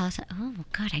Santo. Oh,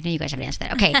 God, I know you guys have an answer to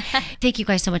that. Okay, thank you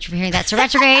guys so much for hearing that. So,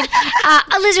 Retrograde,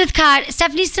 Elizabeth Cott,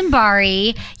 Stephanie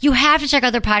Simbari, you have to check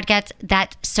out their podcast,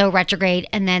 That's So Retrograde,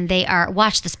 and then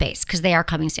Watch the Space, because they are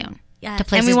coming soon. Yes. To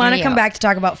places And we want near to come you. back to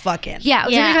talk about fucking. Yeah,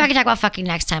 we're Yeah. going to come back and talk about fucking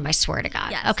next time, I swear to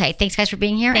God. Yes. Okay, thanks guys for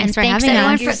being here. Thanks and for thanks having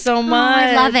everyone us. for Thank you so Oh,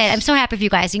 I love much. it. I'm so happy for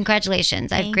you guys. Congratulations.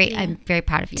 Thank you. I'm very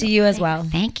proud of you. To you as well.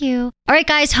 Thank you. All right,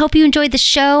 guys. Hope you enjoyed the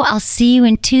show. I'll see you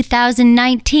in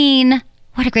 2019.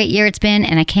 What a great year it's been,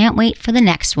 and I can't wait for the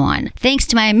next one. Thanks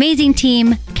to my amazing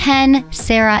team, Ken,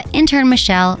 Sarah, intern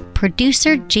Michelle,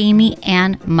 producer Jamie,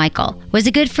 and Michael. Was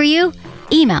it good for you?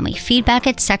 Email me,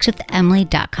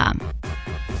 feedback@sexwithemily.com.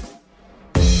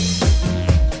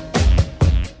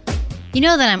 You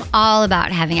know that I'm all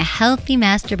about having a healthy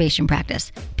masturbation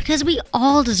practice because we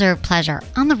all deserve pleasure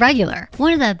on the regular.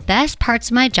 One of the best parts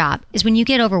of my job is when you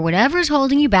get over whatever's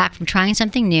holding you back from trying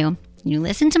something new, you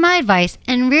listen to my advice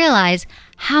and realize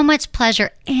how much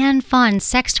pleasure and fun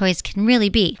sex toys can really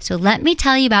be. So let me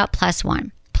tell you about Plus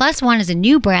One. Plus One is a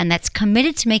new brand that's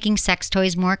committed to making sex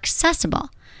toys more accessible.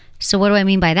 So what do I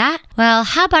mean by that? Well,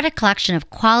 how about a collection of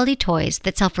quality toys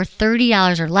that sell for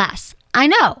 $30 or less? I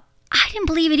know, I didn't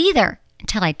believe it either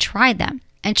until I tried them.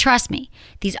 And trust me,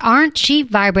 these aren't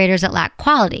cheap vibrators that lack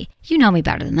quality. You know me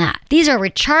better than that. These are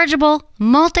rechargeable,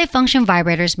 multifunction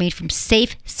vibrators made from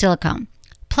safe silicone.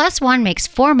 Plus One makes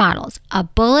 4 models: a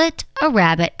bullet, a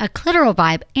rabbit, a clitoral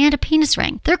vibe, and a penis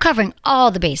ring. They're covering all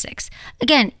the basics.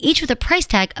 Again, each with a price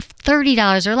tag of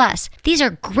 $30 or less. These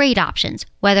are great options,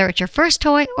 whether it's your first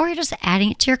toy or you're just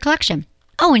adding it to your collection.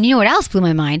 Oh, and you know what else blew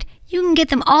my mind? You can get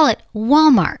them all at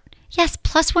Walmart. Yes,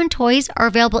 Plus One toys are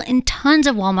available in tons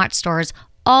of Walmart stores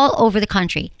all over the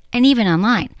country and even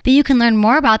online. But you can learn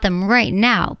more about them right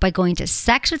now by going to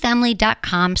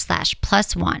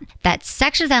sexwithemily.com/plus1. That's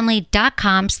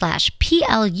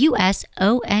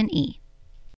sexwithemily.com/PLUSONE.